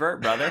 42-inch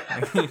vert, brother.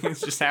 It's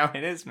just how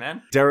it is,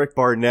 man. Derek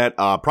Barnett,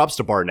 props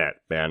to Barnett,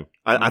 man.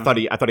 I thought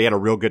he had a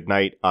real good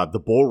night. The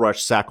bull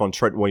rush sack on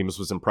Trent Williams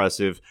was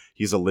impressive.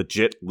 He's a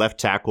legit left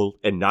tackle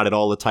and not at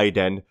all a tight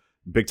end.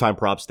 Big time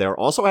props there.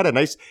 Also had a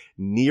nice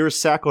near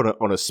sack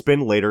on a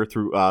spin later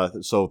through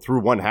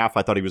one half.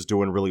 I thought he was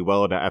doing really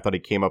well, and I thought he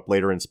came up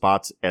later in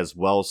spots as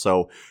well.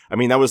 So I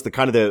mean, that was the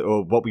kind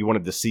of what we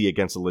wanted to see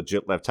against a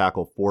legit left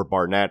tackle for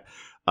Barnett.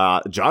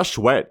 Josh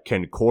Sweat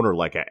can corner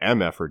like a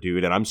MFer,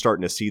 dude, and I'm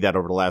starting to see that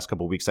over the last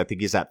couple of weeks. I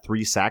think he's at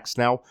 3 sacks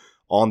now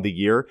on the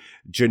year.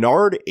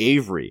 Jannard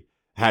Avery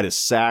had a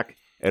sack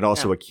and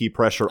also a key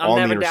pressure on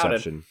the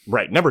interception. Doubted.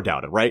 Right, never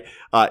doubted, right?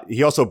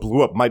 He also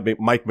blew up Mike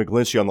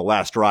McGlinchey on the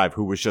last drive,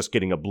 who was just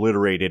getting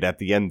obliterated at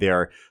the end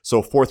there.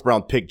 So 4th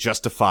round pick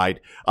justified.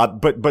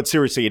 But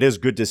seriously, it is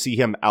good to see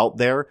him out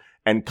there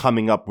and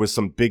coming up with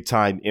some big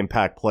time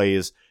impact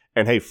plays.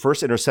 And hey,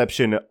 first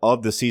interception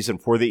of the season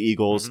for the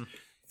Eagles. Mm-hmm.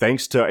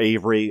 Thanks to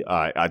Avery.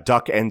 A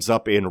duck ends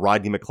up in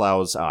Rodney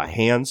McLeod's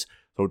hands.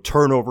 So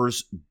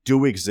turnovers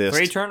do exist.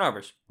 3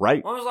 turnovers.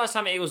 Right. When was the last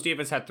time the Eagles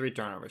defense had 3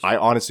 turnovers?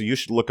 You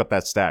should look up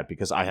that stat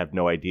because I have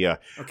no idea.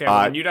 Okay,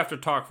 well, then you'd have to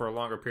talk for a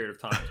longer period of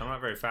time. So I'm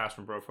not very fast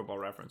from Pro Football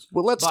Reference.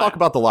 Well, let's talk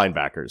about the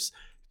linebackers.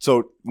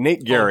 So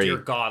Nate Gerry. Oh,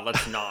 dear God,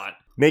 let's not.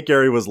 Nate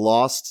Gerry was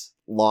lost.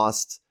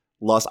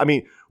 I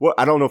mean,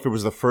 I don't know if it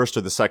was the first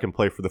or the second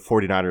play for the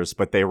 49ers,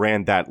 but they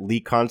ran that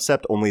leak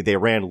concept, only they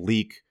ran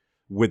leak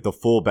with the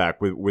fullback,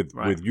 with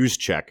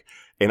Juszczyk.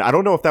 And I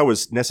don't know if that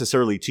was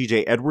necessarily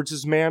TJ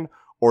Edwards' man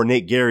or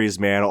Nate Gerry's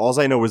man. All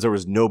I know is there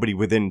was nobody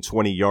within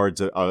 20 yards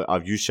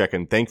of Juszczyk,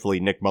 and thankfully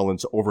Nick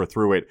Mullins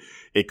overthrew it.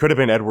 It could have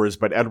been Edwards,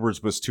 but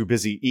Edwards was too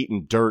busy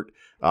eating dirt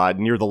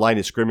near the line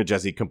of scrimmage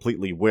as he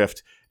completely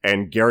whiffed.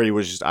 And Gerry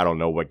was just, I don't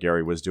know what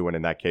Gerry was doing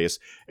in that case.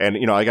 And,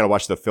 I got to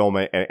watch the film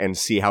and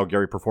see how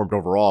Gerry performed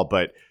overall,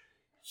 but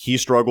he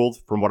struggled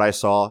from what I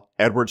saw.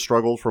 Edwards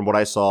struggled from what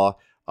I saw.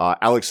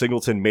 Alex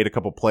Singleton made a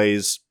couple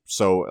plays,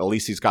 so at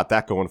least he's got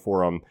that going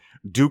for him.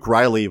 Duke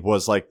Riley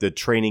was like the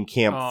training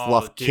camp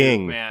fluff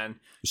king. Man.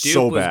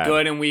 Duke was bad.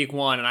 Good in week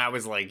 1, and I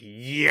was like,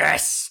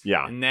 yes!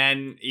 Yeah. And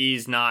then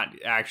he's not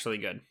actually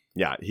good.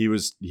 Yeah, he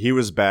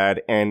was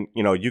bad. And,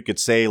 you could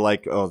say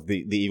like,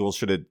 the Eagles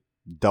should have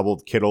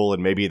doubled Kittle,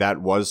 and maybe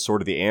that was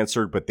sort of the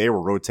answer, but they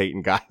were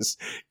rotating guys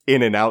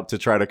in and out to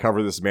try to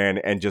cover this man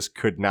and just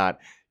could not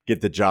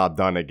get the job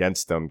done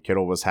against them.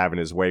 Kittle was having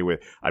his way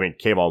with,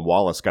 Kayvon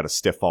Wallace got a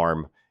stiff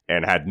arm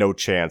and had no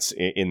chance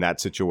in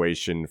that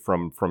situation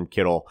from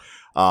Kittle.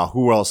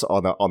 Who else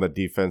on the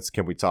defense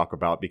can we talk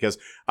about? Because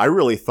I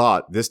really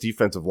thought this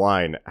defensive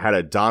line had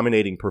a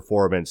dominating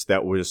performance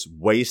that was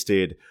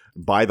wasted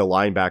by the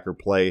linebacker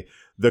play.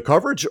 The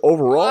coverage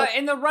overall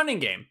in the running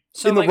game.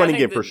 So in the running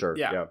game for sure.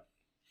 Yeah.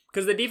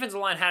 Because the defensive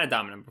line had a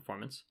dominant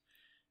performance.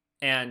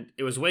 And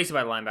it was wasted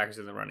by the linebackers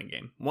in the running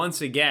game.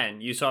 Once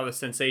again, you saw the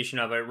sensation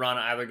of a run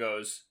either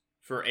goes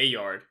for 8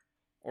 yard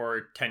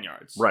or 10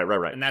 yards. Right.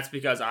 And that's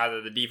because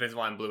either the defensive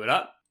line blew it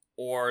up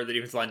or the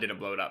defensive line didn't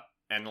blow it up.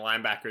 And the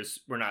linebackers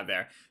were not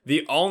there.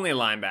 The only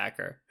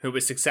linebacker who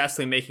was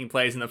successfully making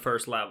plays in the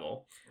first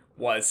level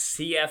was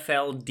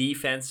CFL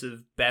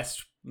Defensive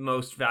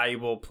Most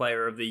Valuable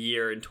Player of the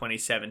Year in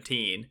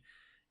 2017,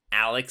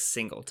 Alex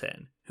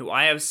Singleton, who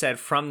I have said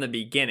from the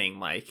beginning,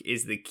 Mike,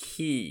 is the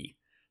key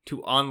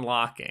to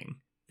unlocking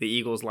the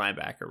Eagles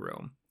linebacker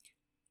room.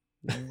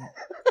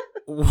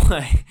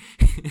 Why?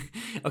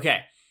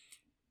 Okay.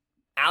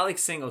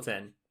 Alex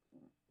Singleton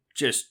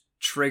just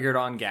triggered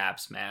on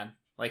gaps, man.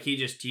 Like he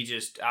just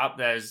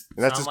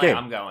that's his game.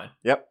 I'm going.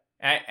 Yep.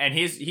 And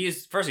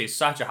he's firstly he's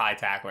such a high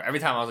tackler. Every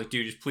time I was like,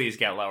 dude, just please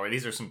get lower.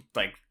 These are some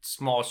like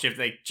small shifts.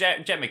 Like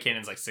Jet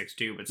McKinnon's like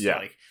 6'2", but still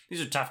like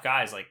these are tough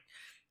guys. Like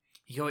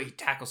he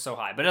tackles so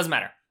high, but it doesn't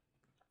matter.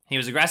 He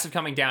was aggressive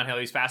coming downhill.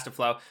 He's fast to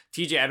flow.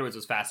 TJ Edwards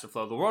was fast to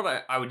flow. The word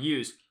I would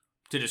use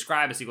to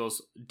describe this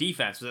Eagles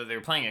defense was that they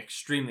were playing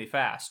extremely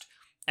fast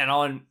and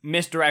on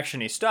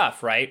misdirection-y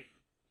stuff, right?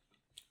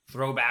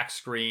 Throwback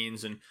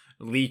screens and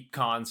leak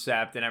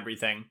concept and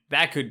everything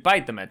that could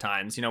bite them at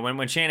times. You know,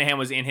 when Shanahan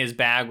was in his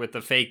bag with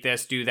the fake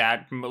this, do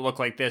that, look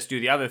like this, do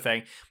the other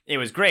thing, it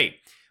was great.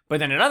 But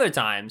then at other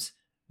times,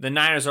 the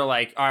Niners are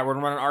like, all right, we're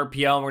going to run an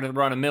RPO and we're going to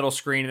run a middle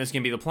screen and this is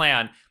going to be the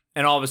plan.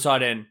 And all of a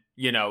sudden,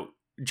 you know,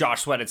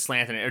 Josh Sweat had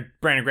slanted, or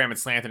Brandon Graham had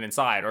slanted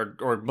inside,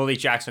 or Malik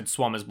Jackson had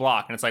swum his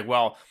block. And it's like,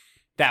 well,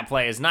 that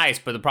play is nice,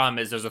 but the problem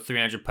is there's a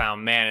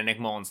 300-pound man in Nick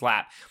Mullins'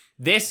 lap.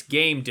 This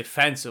game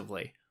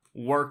defensively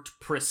worked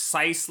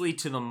precisely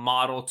to the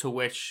model to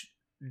which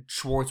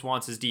Schwartz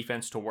wants his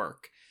defense to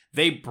work.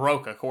 They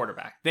broke a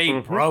quarterback. They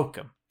broke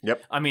him.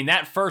 Yep. I mean,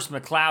 that first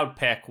McLeod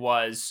pick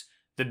was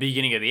the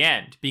beginning of the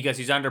end because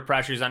he's under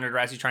pressure, he's under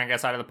duress, he's trying to get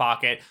outside of the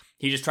pocket.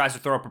 He just tries to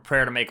throw up a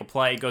prayer to make a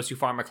play, goes too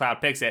far,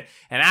 McLeod picks it.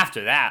 And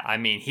after that, I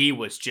mean, he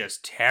was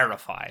just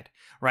terrified,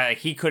 right? Like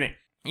he couldn't,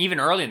 even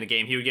early in the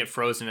game, he would get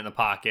frozen in the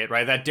pocket,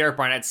 right? That Derek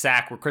Barnett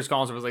sack where Chris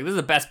Collinsworth was like, this is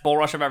the best bull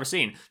rush I've ever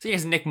seen. So he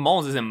has Nick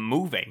Mullins isn't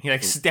moving. He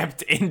like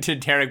stepped into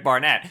Derek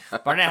Barnett.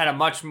 Barnett had a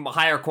much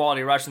higher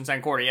quality rush in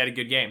second quarter. He had a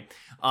good game.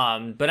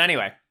 But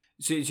anyway,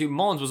 so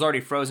Mullins was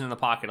already frozen in the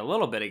pocket a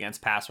little bit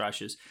against pass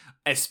rushes,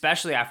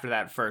 especially after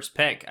that first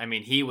pick. I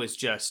mean, he was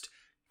just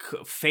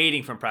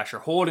fading from pressure,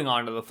 holding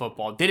on to the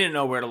football, didn't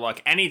know where to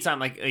look. Anytime,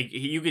 like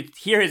you could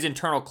hear his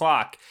internal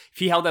clock. If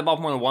he held that ball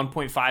for more than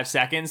 1.5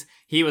 seconds,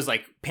 he was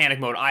like panic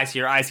mode, eyes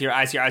here, eyes here,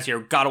 eyes here, eyes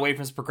here, got away from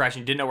his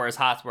progression, didn't know where his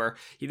hots were.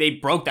 They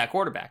broke that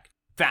quarterback.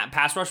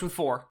 Pass rush with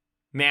 4,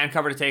 man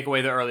cover to take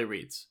away the early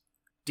reads.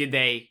 Did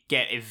they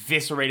get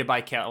eviscerated by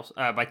Kittle?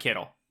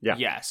 Yeah.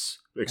 Yes.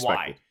 Expected.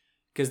 Why?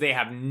 Because they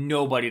have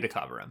nobody to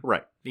cover him.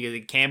 Right. Because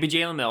it can't be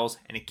Jalen Mills,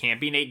 and it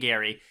can't be Nate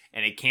Gary,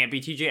 and it can't be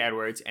TJ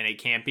Edwards, and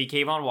it can't be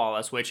Kayvon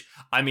Wallace, which,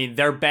 I mean,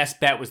 their best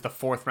bet was the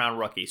 4th-round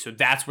rookie. So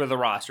that's where the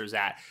roster's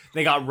at.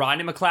 They got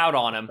Rodney McLeod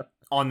on him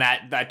on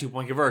that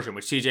 2-point conversion,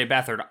 which CJ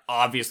Beathard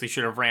obviously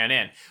should have ran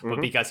in. But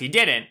because he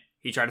didn't,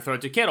 he tried to throw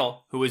it to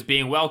Kittle, who was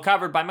being well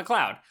covered by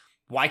McLeod.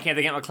 Why can't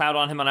they get McLeod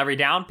on him on every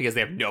down? Because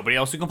they have nobody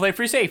else who can play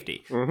free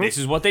safety. This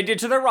is what they did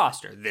to their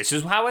roster. This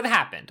is how it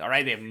happened, all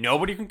right? They have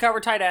nobody who can cover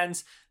tight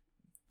ends.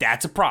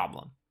 That's a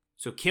problem.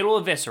 So Kittle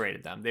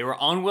eviscerated them. They were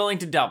unwilling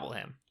to double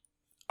him.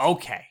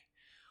 Okay.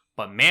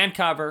 But man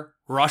cover,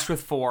 rush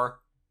with 4,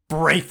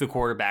 break the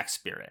quarterback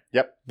spirit.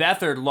 Yep.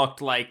 Beathard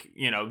looked like,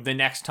 you know, the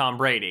next Tom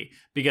Brady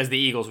because the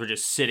Eagles were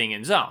just sitting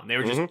in zone. They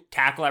were just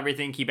tackle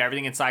everything, keep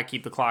everything inside,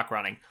 keep the clock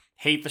running.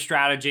 Hate the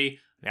strategy.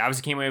 They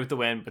obviously came away with the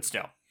win, but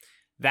still.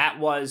 That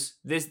was,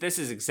 this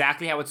is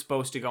exactly how it's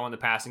supposed to go in the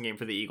passing game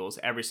for the Eagles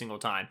every single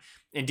time.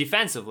 And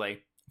defensively,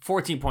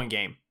 14-point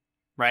game.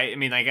 Right? I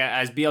mean, like,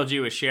 as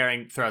BLG was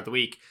sharing throughout the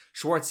week,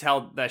 Schwartz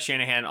held the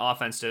Shanahan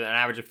offense to an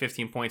average of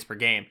 15 points per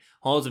game,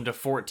 holds him to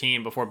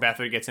 14 before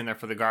Beathard gets in there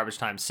for the garbage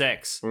time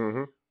 6.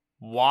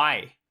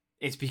 Why?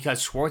 It's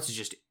because Schwartz is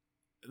just,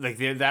 like,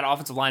 that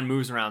offensive line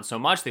moves around so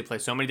much. They play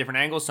so many different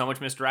angles, so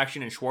much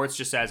misdirection, and Schwartz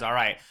just says, all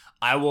right,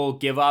 I will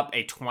give up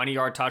a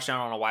 20-yard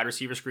touchdown on a wide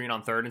receiver screen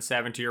on 3rd and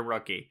 7 to your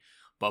rookie.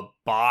 But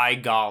by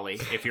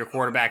golly, if your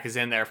quarterback is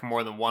in there for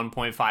more than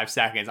 1.5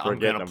 seconds, I'm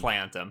going to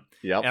plant him.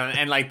 Yep.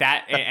 And like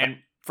that, and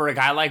for a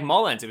guy like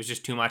Mullins, it was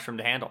just too much for him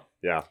to handle.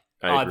 Yeah.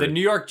 I agree. The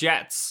New York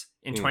Jets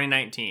in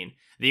 2019,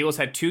 the Eagles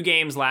had 2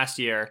 games last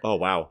year. Oh,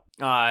 wow.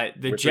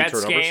 The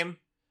Jets game,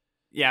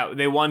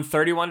 they won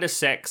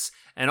 31-6.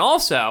 And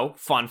also,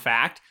 fun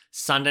fact,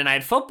 Sunday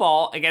Night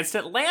Football against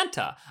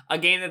Atlanta, a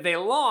game that they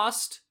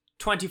lost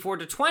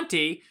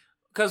 24-20.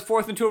 Because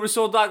 4th and 2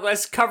 Rasul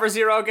Douglas cover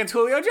 0 against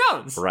Julio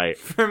Jones. Right.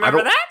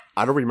 Remember that?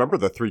 I don't remember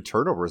the 3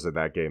 turnovers in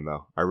that game,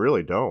 though. I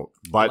really don't.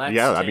 But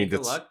I mean,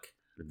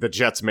 the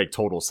Jets make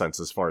total sense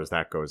as far as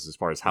that goes, as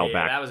far as how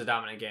back. That was a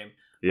dominant game.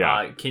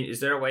 Yeah. Is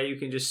there a way you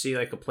can just see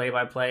like a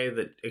play-by-play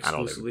that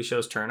exclusively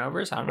shows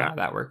turnovers? I don't know how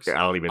that works. I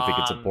don't even think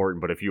it's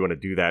important, but if you want to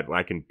do that,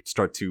 I can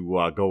start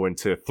to go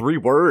into 3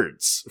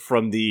 words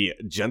from the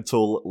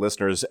gentle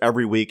listeners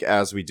every week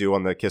as we do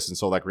on the Kiss and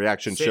Solak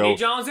reaction show. Sidney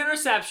Jones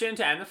interception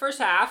to end the first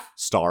half.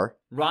 Star.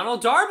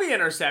 Ronald Darby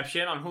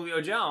interception on Julio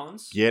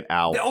Jones. Get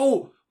out.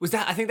 Oh,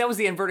 I think that was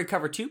the inverted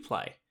cover 2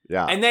 play.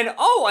 Yeah. And then,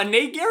 a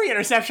Nate Gary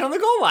interception on the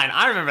goal line.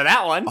 I remember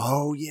that one.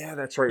 Oh, yeah,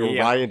 that's right.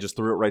 Yeah. Ryan just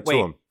threw it right to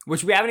him.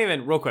 Which we haven't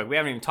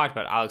even talked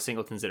about Alex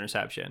Singleton's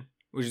interception,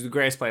 which is the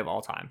greatest play of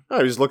all time. Oh,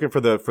 he was looking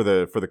for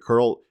the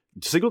curl.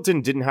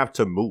 Singleton didn't have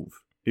to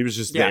move. He was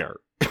just there.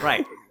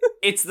 Right.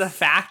 It's the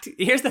fact.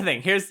 Here's the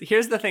thing. Here's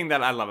the thing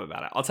that I love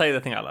about it. I'll tell you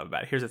the thing I love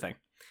about it. Here's the thing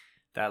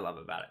that I love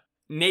about it.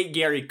 Nate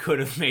Gary could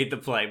have made the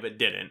play, but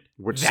didn't.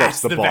 Which That's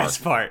sets the bar.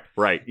 best part.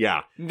 Right,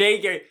 yeah.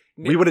 Nate Gary...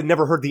 We would have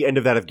never heard the end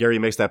of that if Gary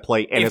makes that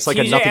play, and it's like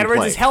a TJ nothing Edwards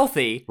play. Is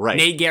healthy, right.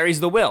 Nate Gary's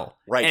the will.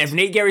 Right. And if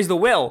Nate Gary's the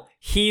will,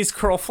 he's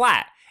curl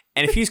flat.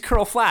 And if he's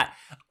curl flat,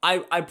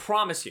 I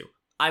promise you,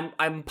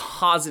 I'm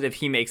positive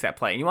he makes that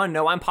play. And you want to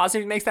know why I'm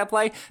positive he makes that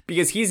play?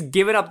 Because he's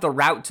given up the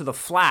route to the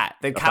flat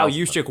that Kyle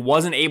Juszczyk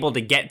wasn't able to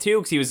get to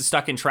because he was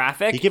stuck in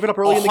traffic. He gave it up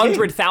early in the game.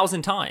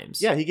 100,000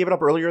 times. Yeah, he gave it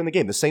up earlier in the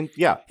game. The same,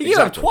 yeah. He gave it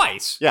up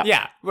twice.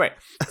 Yeah, right.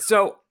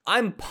 So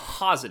I'm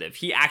positive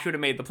he actually would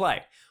have made the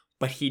play,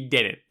 but he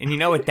didn't. And you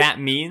know what that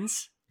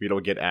means? You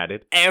don't get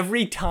added.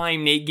 Every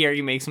time Nate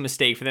Gary makes a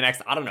mistake for the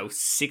next,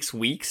 6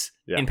 weeks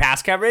Yeah. in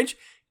pass coverage,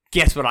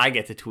 guess what I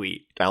get to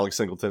tweet? Alex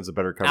Singleton's a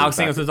better cover. Alex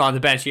Singleton's on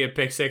the bench. He had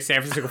pick six.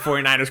 San Francisco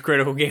 49ers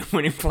critical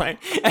game-winning play.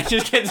 I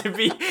just get to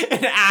be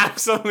an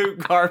absolute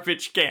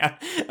garbage can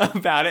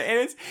about it.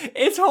 And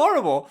it's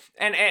horrible.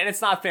 And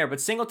it's not fair.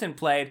 But Singleton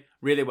played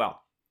really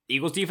well.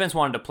 Eagles defense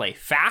wanted to play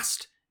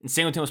fast. And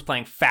Singleton was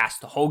playing fast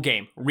the whole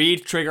game.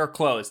 Read, trigger,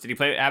 close. Did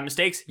he have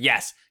mistakes?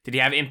 Yes. Did he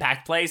have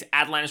impact plays?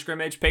 At line of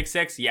scrimmage, pick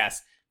six?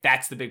 Yes.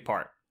 That's the big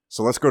part.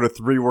 So let's go to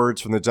 3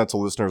 words from the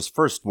gentle listeners.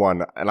 First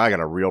one, and I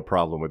got a real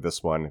problem with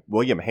this one.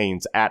 William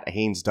Haynes at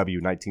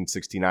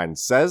HaynesW1969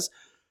 says,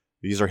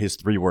 these are his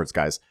 3 words,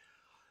 guys.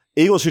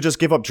 Eagles should just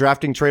give up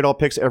drafting trade-all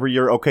picks every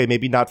year. Okay,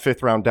 maybe not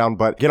 5th round down,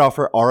 but get off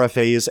for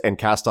RFAs and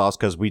cast-offs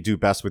because we do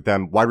best with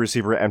them. Wide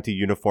receiver, empty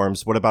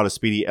uniforms. What about a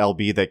speedy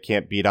LB that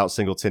can't beat out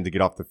Singleton to get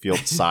off the field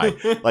side?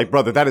 Like,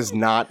 brother, that is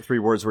not 3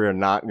 words. We are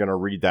not going to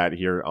read that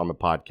here on the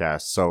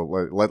podcast. So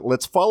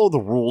let's follow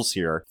the rules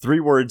here. 3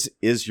 words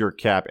is your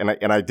cap. And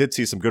I did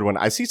see some good one.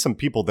 I see some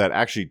people that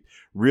actually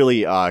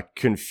really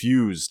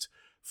confused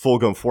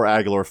Fulgham for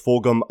Aguilar.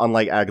 Fulgham,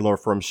 unlike Aguilar,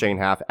 from Shane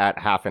Half at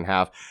half and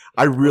half.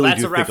 I really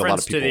do think a lot of people. That's a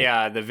reference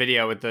to the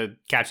video with the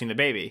catching the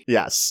baby.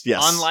 Yes.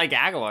 Unlike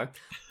Aguilar,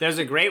 there's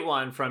a great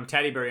one from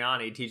Teddy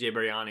Buriani, TJ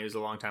Buriani, who's a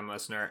longtime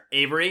listener.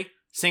 Avery,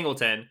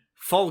 Singleton,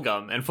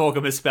 Fulgham, and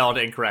Fulgham is spelled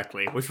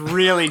incorrectly, which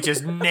really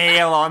just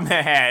nail on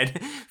the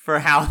head for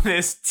how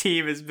this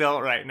team is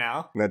built right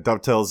now. And that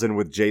dovetails in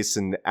with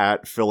Jason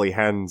at Philly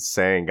Hen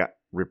saying,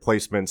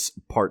 Replacements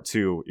Part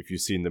 2. If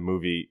you've seen the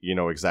movie, you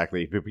know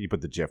exactly. You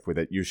put the GIF with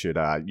it. You should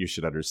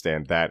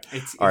understand that.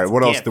 All right,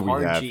 what else do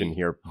we have in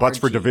here? Butts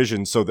for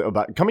division. So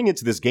coming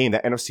into this game, the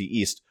NFC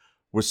East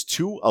was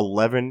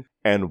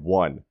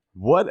 2-11-1.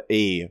 What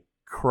a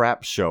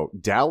crap show!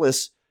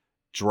 Dallas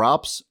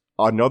drops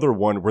another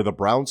one where the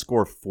Browns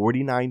score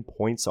 49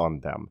 points on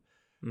them.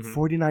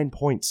 49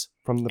 points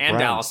from the Browns. And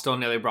Dallas still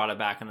nearly brought it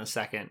back in the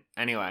second.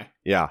 Anyway.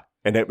 Yeah.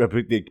 And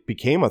it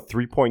became a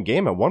 3-point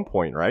game at one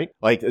point, right?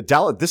 Like,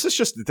 Dallas, this is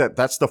just,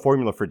 that's the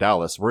formula for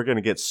Dallas. We're going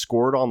to get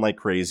scored on like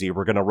crazy.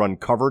 We're going to run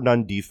cover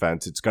none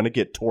defense. It's going to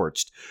get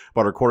torched.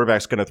 But our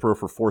quarterback's going to throw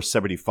for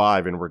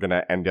 475, and we're going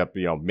to end up,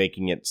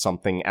 making it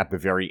something at the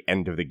very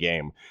end of the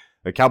game.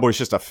 The Cowboys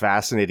just a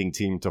fascinating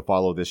team to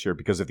follow this year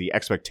because of the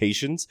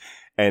expectations,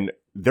 and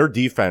their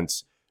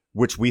defense,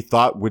 which we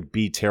thought would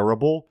be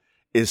terrible,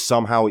 is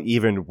somehow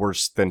even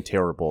worse than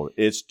terrible.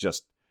 It's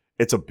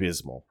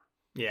abysmal.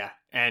 Yeah,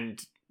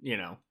 and,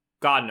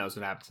 God knows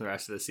what happens the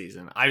rest of the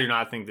season. I do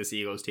not think this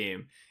Eagles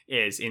team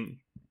is in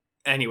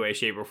any way,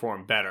 shape, or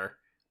form better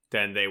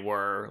than they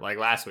were like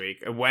last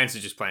week. Wentz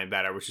is just playing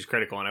better, which is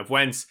critical. And if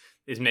Wentz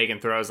is making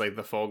throws like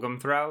the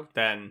Fulgham throw,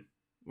 then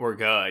we're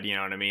good. You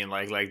know what I mean?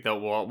 Like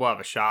we'll have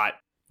a shot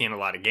in a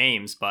lot of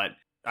games, but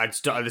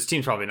this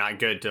team's probably not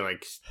good to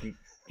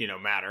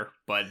matter.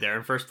 But they're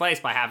in first place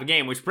by half a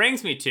game, which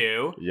brings me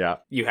to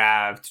you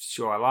have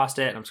I lost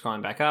it. I'm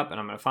scrolling back up and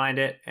I'm going to find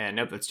it. And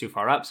nope, that's too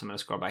far up, so I'm going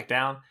to scroll back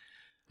down.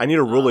 I need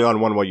a really on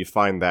one while you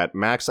find that.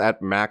 Max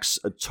at Max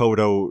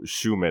Toto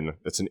Schumann.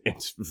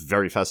 It's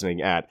very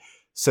fascinating ad.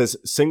 Says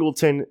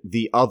Singleton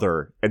the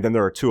other, and then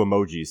there are 2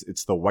 emojis.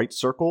 It's the white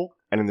circle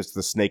and then it's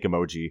the snake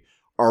emoji.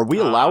 Are we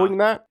allowing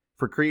that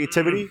for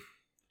creativity?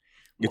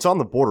 It's on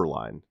the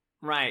borderline.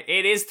 Right.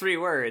 It is 3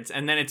 words,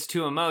 and then it's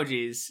 2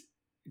 emojis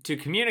to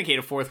communicate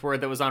a 4th word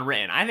that was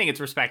unwritten. I think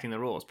it's respecting the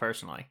rules,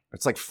 personally.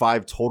 It's like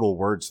 5 total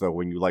words though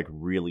when you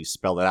really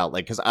spell it out.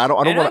 Like, because I don't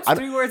want to.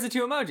 3 words and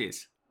 2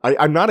 emojis.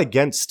 I'm not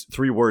against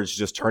 3 words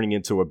just turning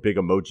into a big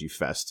emoji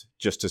fest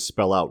just to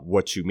spell out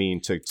what you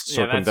mean to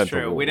circumvent that's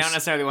true. the rules. We don't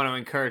necessarily want to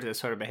encourage this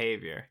sort of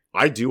behavior.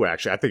 I do,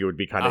 actually. I think it would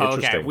be kind of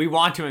interesting. Okay, we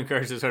want to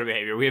encourage this sort of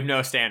behavior. We have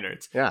no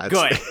standards. Yeah,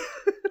 good.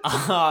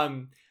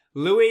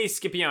 Louis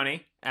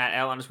Scipione at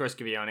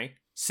L_Scipione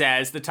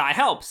says the tie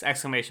helps! !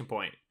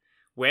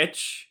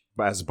 Which,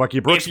 as Bucky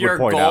Brooks would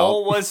point out, if your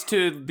goal out, was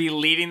to be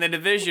leading the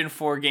division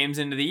 4 games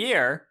into the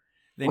year,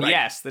 then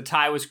yes, the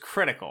tie was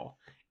critical.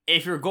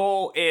 If your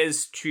goal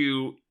is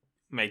to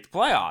make the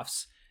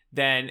playoffs,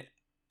 then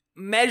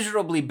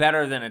measurably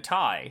better than a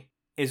tie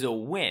is a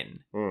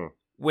win,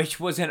 which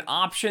was an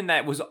option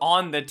that was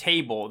on the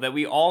table that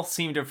we all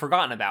seem to have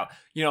forgotten about.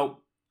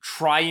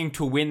 Trying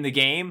to win the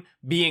game,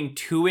 being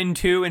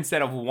 2-2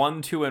 instead of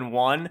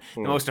 1-2-1,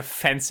 the most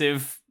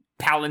offensive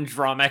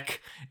palindromic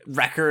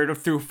record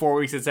through 4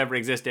 weeks that's ever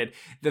existed.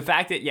 The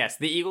fact that, yes,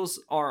 the Eagles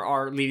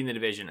are leading the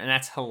division, and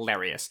that's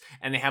hilarious,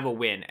 and they have a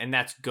win, and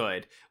that's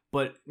good,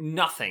 but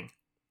nothing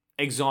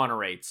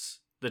exonerates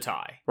the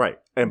tie. Right.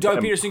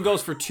 Doug Peterson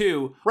goes for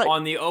 2 right.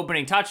 on the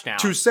opening touchdown.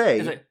 To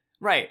say. Like,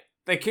 right.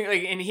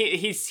 And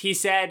he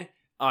said,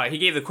 he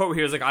gave the quote where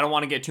he was like, I don't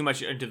want to get too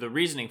much into the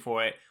reasoning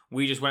for it.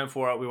 We just went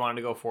for it. We wanted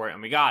to go for it,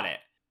 and we got it.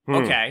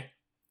 Okay.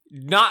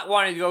 Not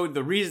wanting to go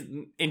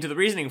into the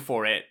reasoning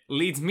for it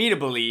leads me to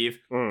believe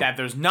that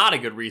there's not a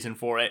good reason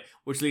for it,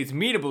 which leads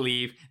me to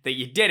believe that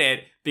you did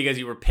it because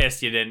you were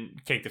pissed you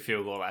didn't kick the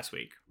field goal last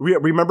week.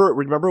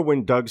 Remember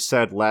when Doug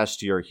said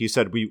last year, he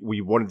said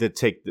we wanted to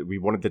take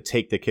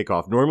the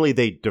kickoff. Normally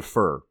they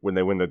defer when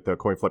they win the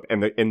coin flip,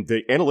 and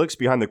the analytics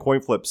behind the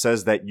coin flip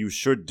says that you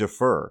should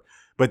defer.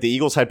 But the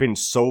Eagles had been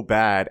so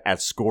bad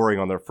at scoring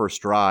on their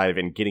first drive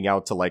and getting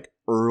out to like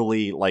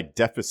early like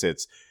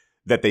deficits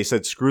that they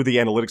said, screw the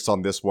analytics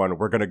on this one.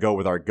 We're going to go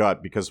with our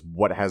gut because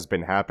what has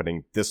been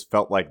happening, this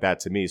felt like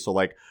that to me. So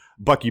like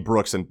Bucky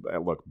Brooks, and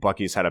look,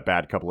 Bucky's had a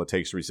bad couple of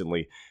takes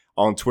recently,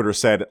 on Twitter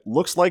said,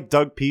 looks like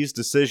Doug P's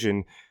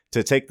decision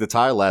to take the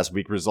tie last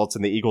week results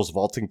in the Eagles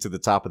vaulting to the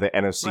top of the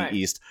NFC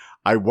East.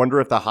 I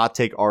wonder if the hot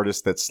take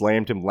artist that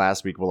slammed him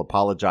last week will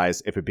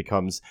apologize if it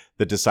becomes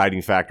the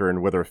deciding factor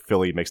in whether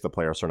Philly makes the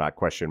playoffs or not,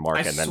 question mark.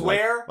 And then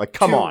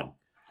come on.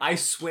 I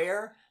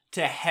swear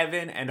to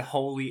heaven and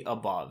holy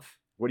above.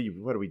 What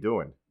are we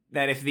doing?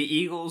 That if the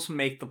Eagles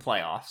make the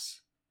playoffs,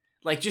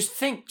 like just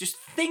think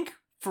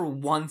for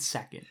 1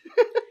 second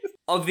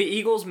of the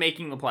Eagles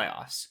making the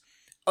playoffs,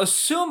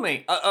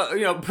 assuming,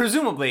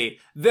 presumably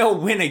they'll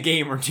win a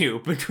game or two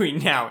between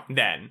now and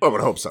then. I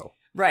would hope so.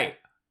 Right.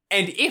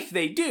 And if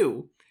they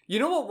do, you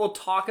know what we'll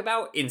talk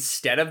about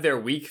instead of their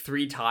week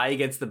 3 tie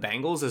against the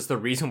Bengals as the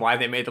reason why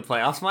they made the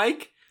playoffs,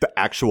 Mike? The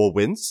actual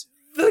wins?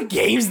 The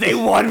games they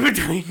won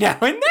between now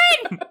and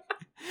then.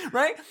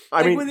 Right?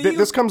 I mean,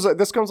 this comes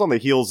on the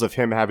heels of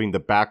him having the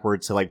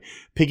backwards, like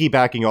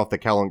piggybacking off the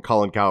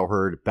Colin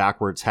Cowherd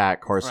backwards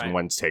hat Carson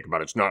Wentz take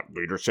about it's not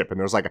leadership. And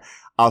there's like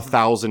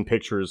 1,000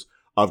 pictures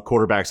of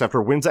quarterbacks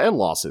after wins and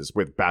losses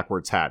with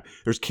backwards hat.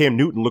 There's Cam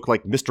Newton look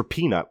like Mr.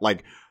 Peanut,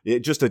 like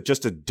just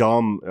a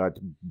dumb.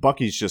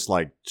 Bucky's just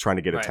like trying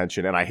to get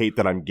attention, and I hate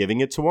that I'm giving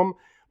it to him.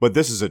 But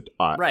this is a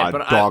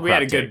dog. We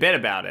had a good bit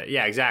about it.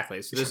 Yeah,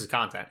 exactly. So this is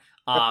content.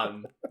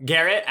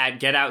 Garrett at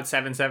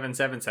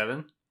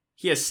GetOut7777.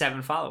 He has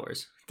 7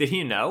 followers. Did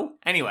he know?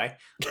 Anyway,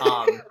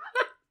 no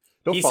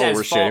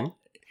follower shame.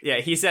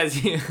 Yeah, he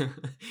says. Yeah,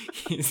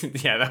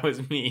 that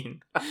was mean.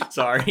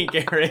 Sorry,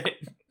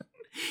 Garrett.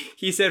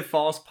 He said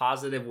false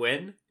positive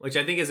win, which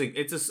I think is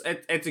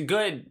it's a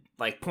good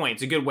like point.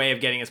 It's a good way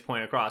of getting his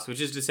point across,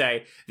 which is to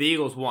say the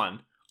Eagles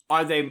won.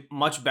 Are they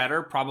much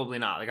better? Probably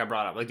not. Like I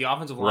brought up, like the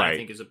offensive line I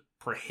think is a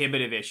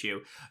prohibitive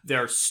issue.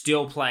 They're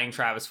still playing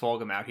Travis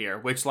Fulgham out here,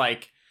 which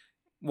like.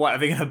 What, are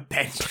they going to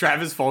bench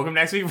Travis Fulgham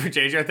next week for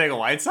JJ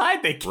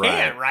Arcega-Whiteside? They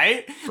can't,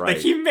 right? Like,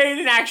 he made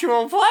an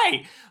actual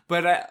play.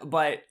 But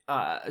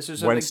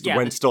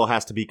Wentz still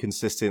has to be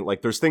consistent.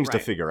 Like, there's things to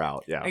figure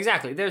out. Yeah.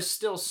 Exactly. There's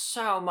still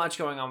so much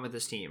going on with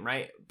this team,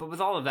 right? But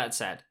with all of that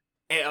said,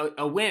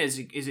 a win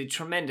is a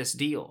tremendous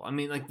deal. I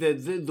mean, like,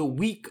 the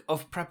week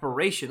of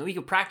preparation, the week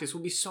of practice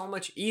will be so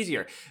much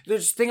easier.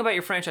 Just think about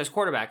your franchise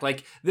quarterback.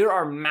 Like, there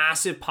are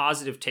massive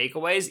positive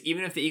takeaways,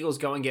 even if the Eagles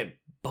go and get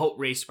boat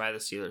raced by the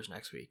Steelers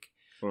next week.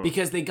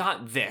 Because they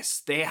got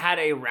this. They had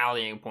a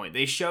rallying point.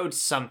 They showed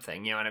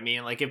something, you know what I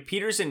mean? Like, if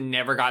Peterson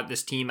never got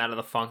this team out of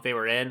the funk they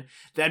were in,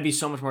 that'd be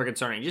so much more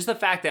concerning. Just the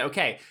fact that,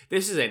 okay,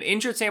 this is an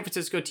injured San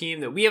Francisco team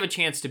that we have a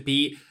chance to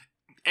beat,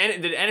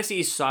 and the NFC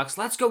East sucks.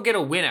 Let's go get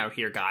a win out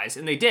here, guys.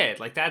 And they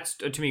did. Like, that's,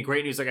 to me,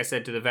 great news, like I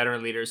said, to the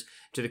veteran leaders,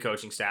 to the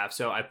coaching staff.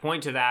 So I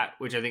point to that,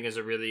 which I think is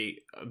a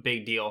really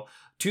big deal.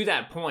 To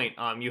that point,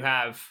 you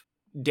have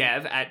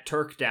Dev at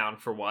Turk Down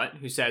for What,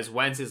 who says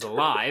Wentz is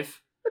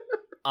alive.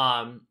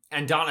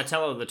 And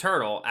Donatello the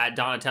Turtle at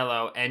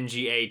Donatello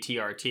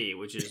NGATRT,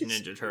 which is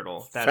Ninja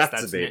Turtle.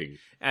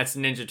 That's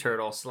Ninja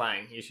Turtle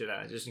slang. You should,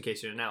 just in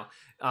case you didn't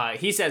know.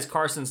 He says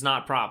Carson's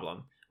not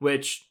problem,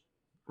 which,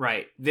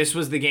 this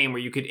was the game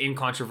where you could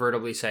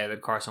incontrovertibly say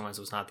that Carson Wentz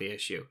was not the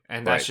issue.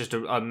 And that's just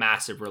a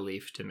massive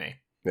relief to me.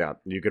 Yeah,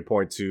 you could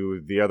point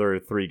to the other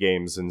 3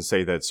 games and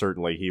say that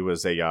certainly he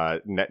was a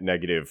net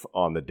negative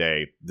on the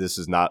day. This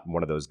is not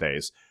one of those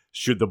days.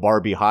 Should the bar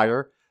be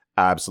higher?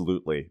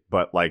 Absolutely.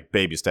 But like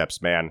baby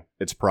steps, man,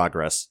 it's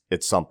progress.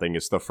 It's something.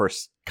 It's the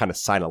first kind of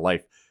sign of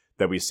life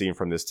that we've seen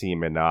from this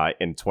team in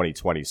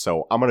 2020.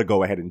 So I'm going to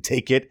go ahead and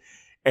take it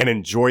and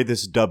enjoy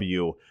this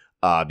W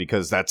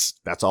because that's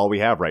all we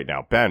have right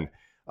now. Ben,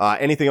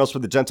 anything else for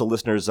the gentle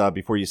listeners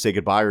before you say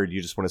goodbye, or do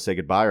you just want to say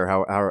goodbye, or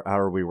how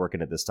are we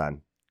working at this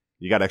time?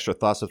 You got extra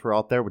thoughts if we're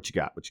out there? What you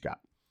got?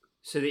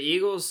 So the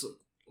Eagles'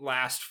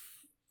 last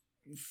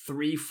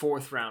 3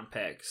 4th-round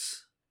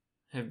picks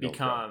have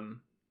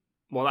become...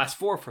 Well, that's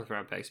 4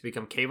 4th-round picks.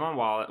 Become Kayvon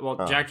Wallace.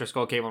 Well, Jack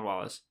Driscoll, Kayvon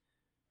Wallace,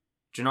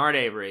 Jannard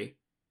Avery,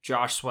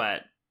 Josh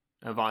Sweat,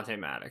 and Avonte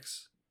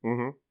Maddox.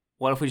 Mm-hmm.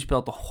 What if we just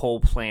built the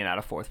whole plane out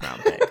of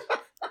 4th-round picks?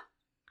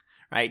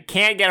 right?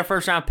 Can't get a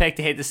first-round pick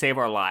to hate to save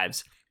our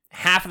lives.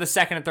 Half of the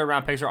second and third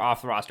round picks are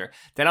off the roster.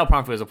 Danielle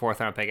Pumphrey was a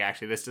fourth round pick,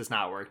 actually. This does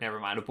not work. Never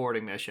mind.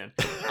 Aborting mission.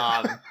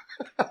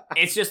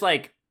 It's just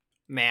like,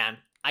 man,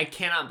 I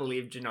cannot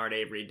believe Jannard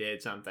Avery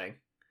did something.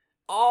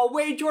 Oh,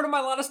 wait, Jordan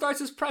Mailata starts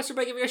his presser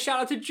by giving a shout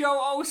out to Joe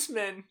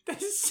Osman.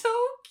 This is so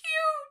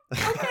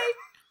cute. Okay.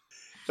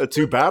 The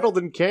two battled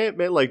in camp,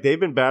 man. Like, they've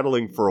been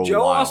battling for a while.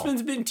 Joe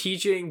Osman's been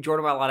teaching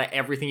Jordan Mailata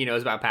everything he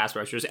knows about pass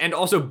rushers and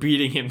also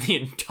beating him the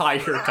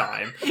entire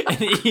time. And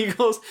the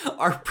Eagles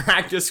are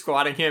practice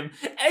squatting him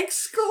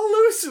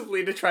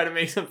exclusively to try to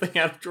make something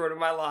out of Jordan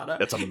Mailata.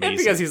 That's amazing. And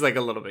because he's like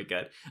a little bit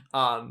good.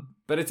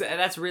 But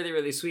that's really,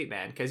 really sweet,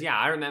 man. Because, yeah,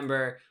 I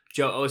remember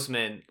Joe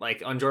Osman,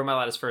 like, on Jordan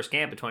Mailata's first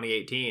camp in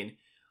 2018,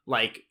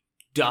 like,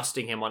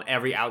 dusting him on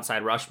every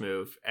outside rush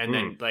move. And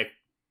then,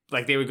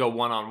 like they would go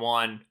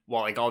one-on-one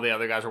while like all the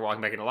other guys were walking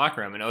back in the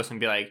locker room, and Osman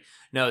would be like,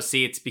 no,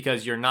 see, it's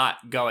because you're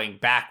not going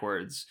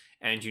backwards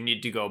and you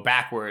need to go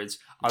backwards.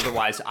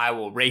 Otherwise I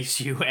will race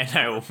you and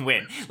I will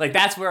win. Like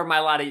that's where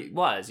Mailata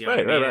was, you know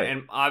what I mean? Right.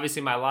 And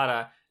obviously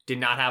Mailata did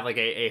not have like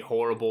a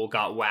horrible,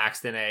 got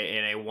waxed in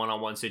a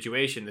one-on-one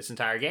situation this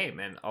entire game.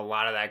 And a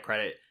lot of that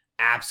credit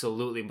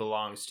absolutely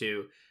belongs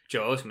to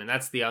Joe Osman.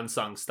 That's the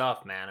unsung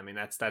stuff, man. I mean,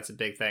 that's a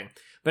big thing.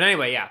 But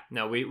anyway, yeah,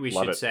 no, we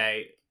should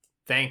say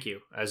thank you,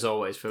 as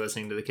always, for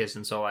listening to the Kist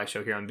and Solak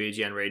show here on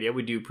BGN Radio.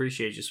 We do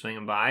appreciate you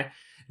swinging by.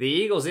 The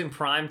Eagles in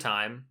prime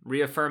time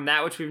reaffirm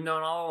that which we've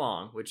known all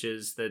along, which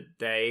is that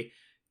they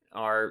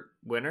are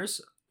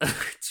winners.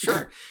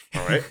 Sure.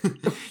 All right.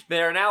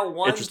 They are now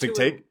 1-2. Interesting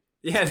take.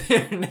 Yeah,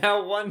 they're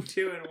now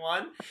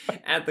 1-2-1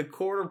 at the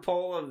quarter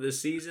pole of the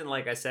season,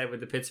 like I said, with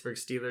the Pittsburgh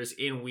Steelers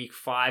in Week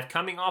 5,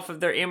 coming off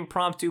of their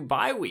impromptu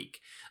bye week,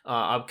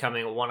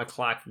 upcoming 1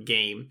 o'clock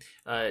game.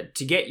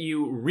 To get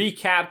you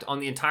recapped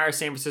on the entire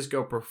San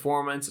Francisco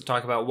performance and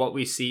talk about what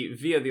we see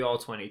via the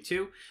All-22,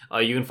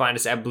 you can find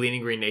us at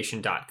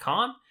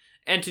bleedinggreennation.com.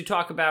 And to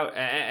talk about,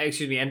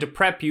 and to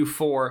prep you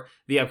for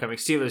the upcoming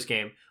Steelers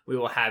game, we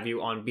will have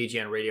you on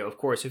BGN Radio. Of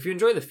course, if you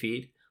enjoy the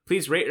feed,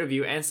 please rate,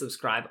 review, and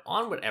subscribe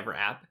on whatever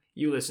app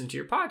you listen to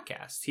your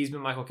podcast. He's been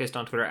Michael Kist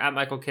on Twitter at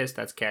Michael Kist,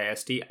 that's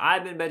K-I-S-T.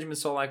 I've been Benjamin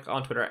Solak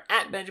on Twitter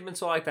at Benjamin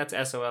Solak, that's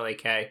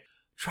S-O-L-A-K.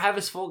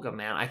 Travis Fulgham,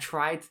 man, I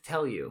tried to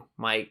tell you,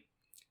 Mike.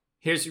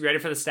 You ready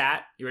for the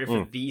stat? You ready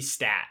for the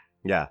stat?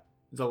 Yeah.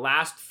 The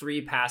last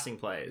 3 passing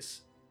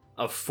plays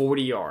of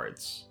 40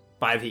 yards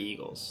by the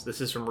Eagles.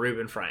 This is from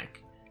Reuben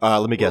Frank.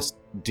 Let me guess.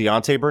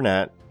 Deontay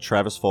Burnett,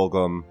 Travis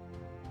Fulgham,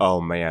 oh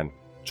man,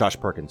 Josh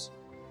Perkins.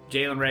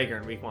 Jalen Reagor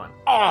in Week 1.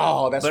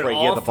 Oh, that's right.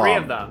 All 3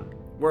 of them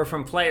were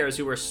from players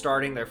who were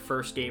starting their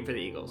first game for the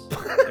Eagles.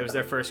 It was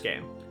their first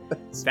game.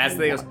 That's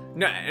the Eagles.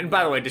 No, and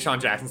by the way,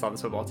 Deshaun Jackson's on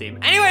this football team.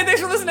 Anyway,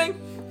 thanks for listening.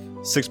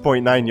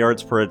 6.9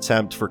 yards per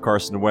attempt for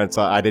Carson Wentz.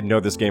 I didn't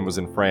know this game was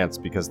in France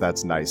because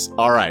that's nice.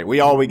 All right, we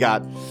all we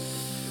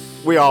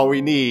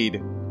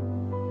need.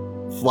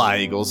 Fly,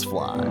 Eagles,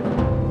 fly.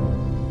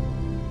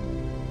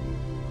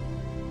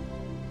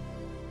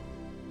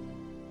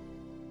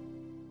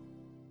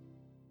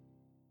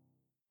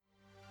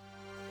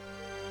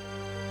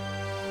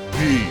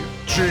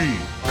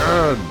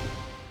 BGN.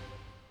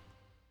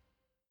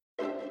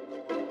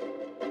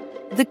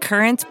 The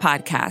Current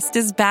podcast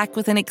is back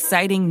with an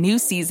exciting new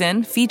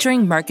season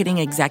featuring marketing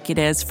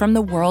executives from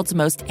the world's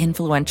most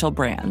influential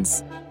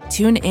brands.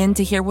 Tune in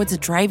to hear what's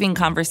driving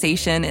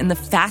conversation in the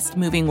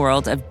fast-moving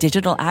world of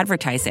digital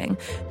advertising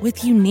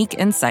with unique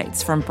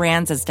insights from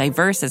brands as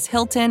diverse as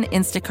Hilton,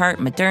 Instacart,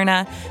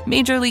 Moderna,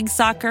 Major League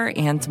Soccer,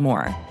 and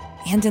more.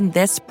 And in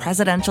this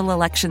presidential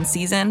election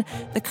season,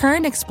 The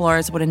Current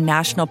explores what a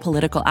national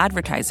political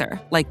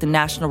advertiser, like the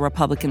National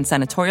Republican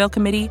Senatorial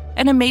Committee,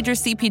 and a major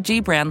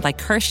CPG brand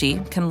like Hershey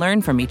can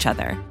learn from each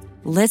other.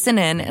 Listen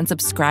in and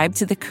subscribe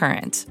to The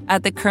Current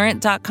at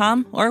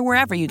thecurrent.com or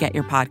wherever you get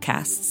your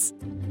podcasts.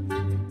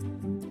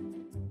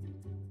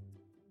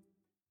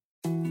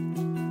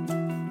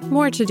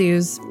 More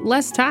to-dos,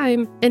 less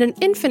time, and an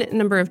infinite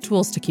number of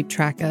tools to keep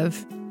track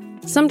of.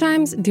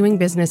 Sometimes doing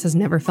business has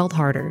never felt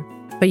harder.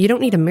 But you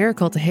don't need a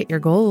miracle to hit your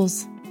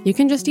goals. You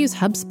can just use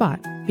HubSpot,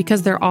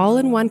 because their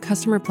all-in-one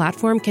customer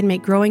platform can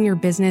make growing your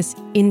business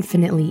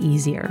infinitely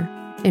easier.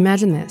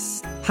 Imagine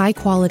this: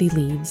 high-quality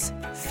leads,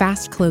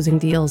 fast closing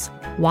deals,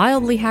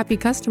 wildly happy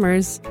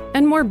customers,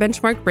 and more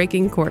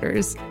benchmark-breaking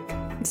quarters.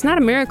 It's not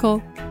a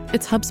miracle,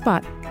 it's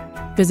HubSpot.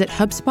 Visit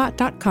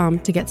HubSpot.com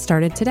to get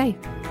started today.